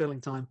 just filling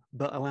time.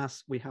 But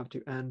alas, we have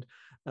to end.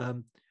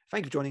 Thank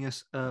you for joining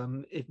us.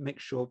 Make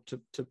sure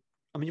to.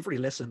 I mean, you've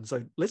already listened,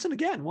 so listen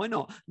again. Why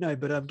not? No,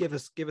 but give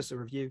us a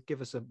review,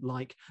 give us a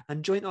like,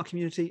 and join our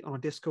community on our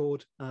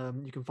Discord.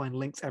 You can find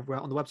links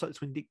everywhere on the website,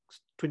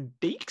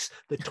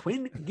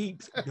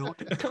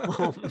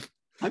 twingeeks.com.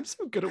 I'm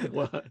so good at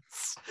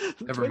words.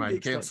 Never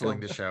mind, canceling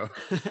the show.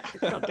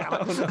 God damn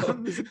it.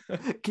 There's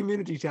a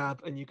community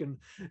tab, and you can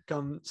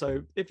come.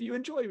 So if you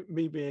enjoy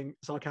me being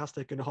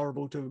sarcastic and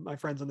horrible to my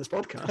friends on this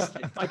podcast,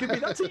 I could be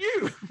that to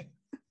you.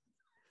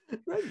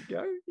 There you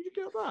go. You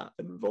can get that.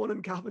 And Vaughn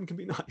and Calvin can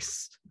be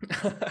nice.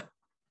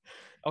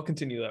 I'll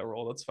continue that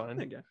role. That's fine.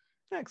 There you go.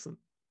 Excellent.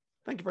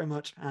 Thank you very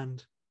much.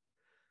 And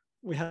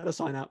we had a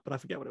sign out, but I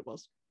forget what it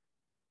was.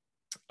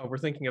 Oh, we're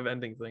thinking of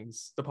ending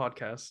things. The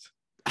podcast.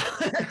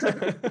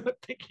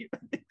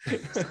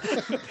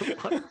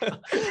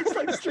 It's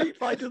like Street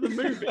Fighter the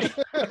movie.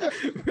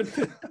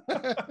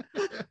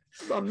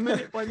 It's a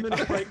minute by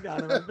minute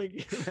breakdown of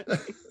thinking.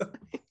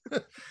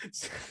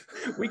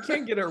 We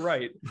can't get it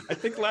right. I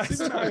think last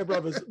Super time Mario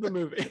Brothers the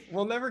movie.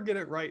 We'll never get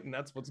it right, and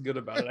that's what's good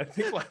about it. I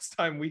think last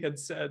time we had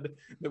said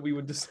that we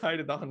would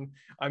decided on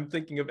I'm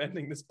thinking of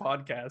ending this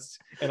podcast,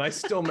 and I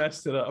still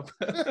messed it up.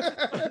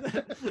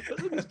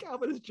 Because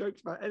Calvin has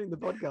jokes about ending the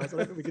podcast.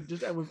 I think we could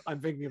just end with I'm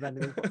thinking of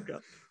ending the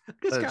podcast.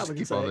 Because Calvin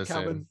can say it.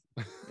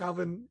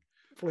 Calvin,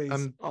 please.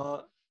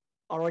 Our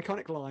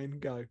iconic line,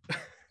 go.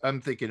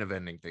 I'm thinking of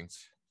ending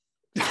things.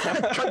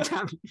 God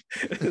damn it.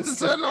 Is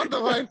that on the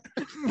line?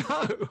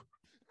 No.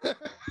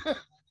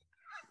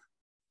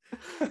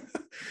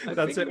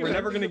 That's it. We're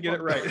never going to get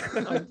it right.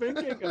 I'm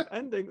thinking of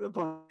ending the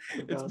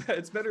podcast.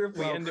 It's better if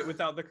we end it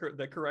without the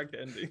correct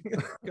ending.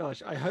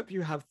 Gosh, I hope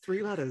you have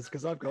 3 letters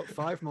because I've got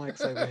 5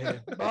 mics over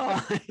here.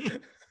 Bye.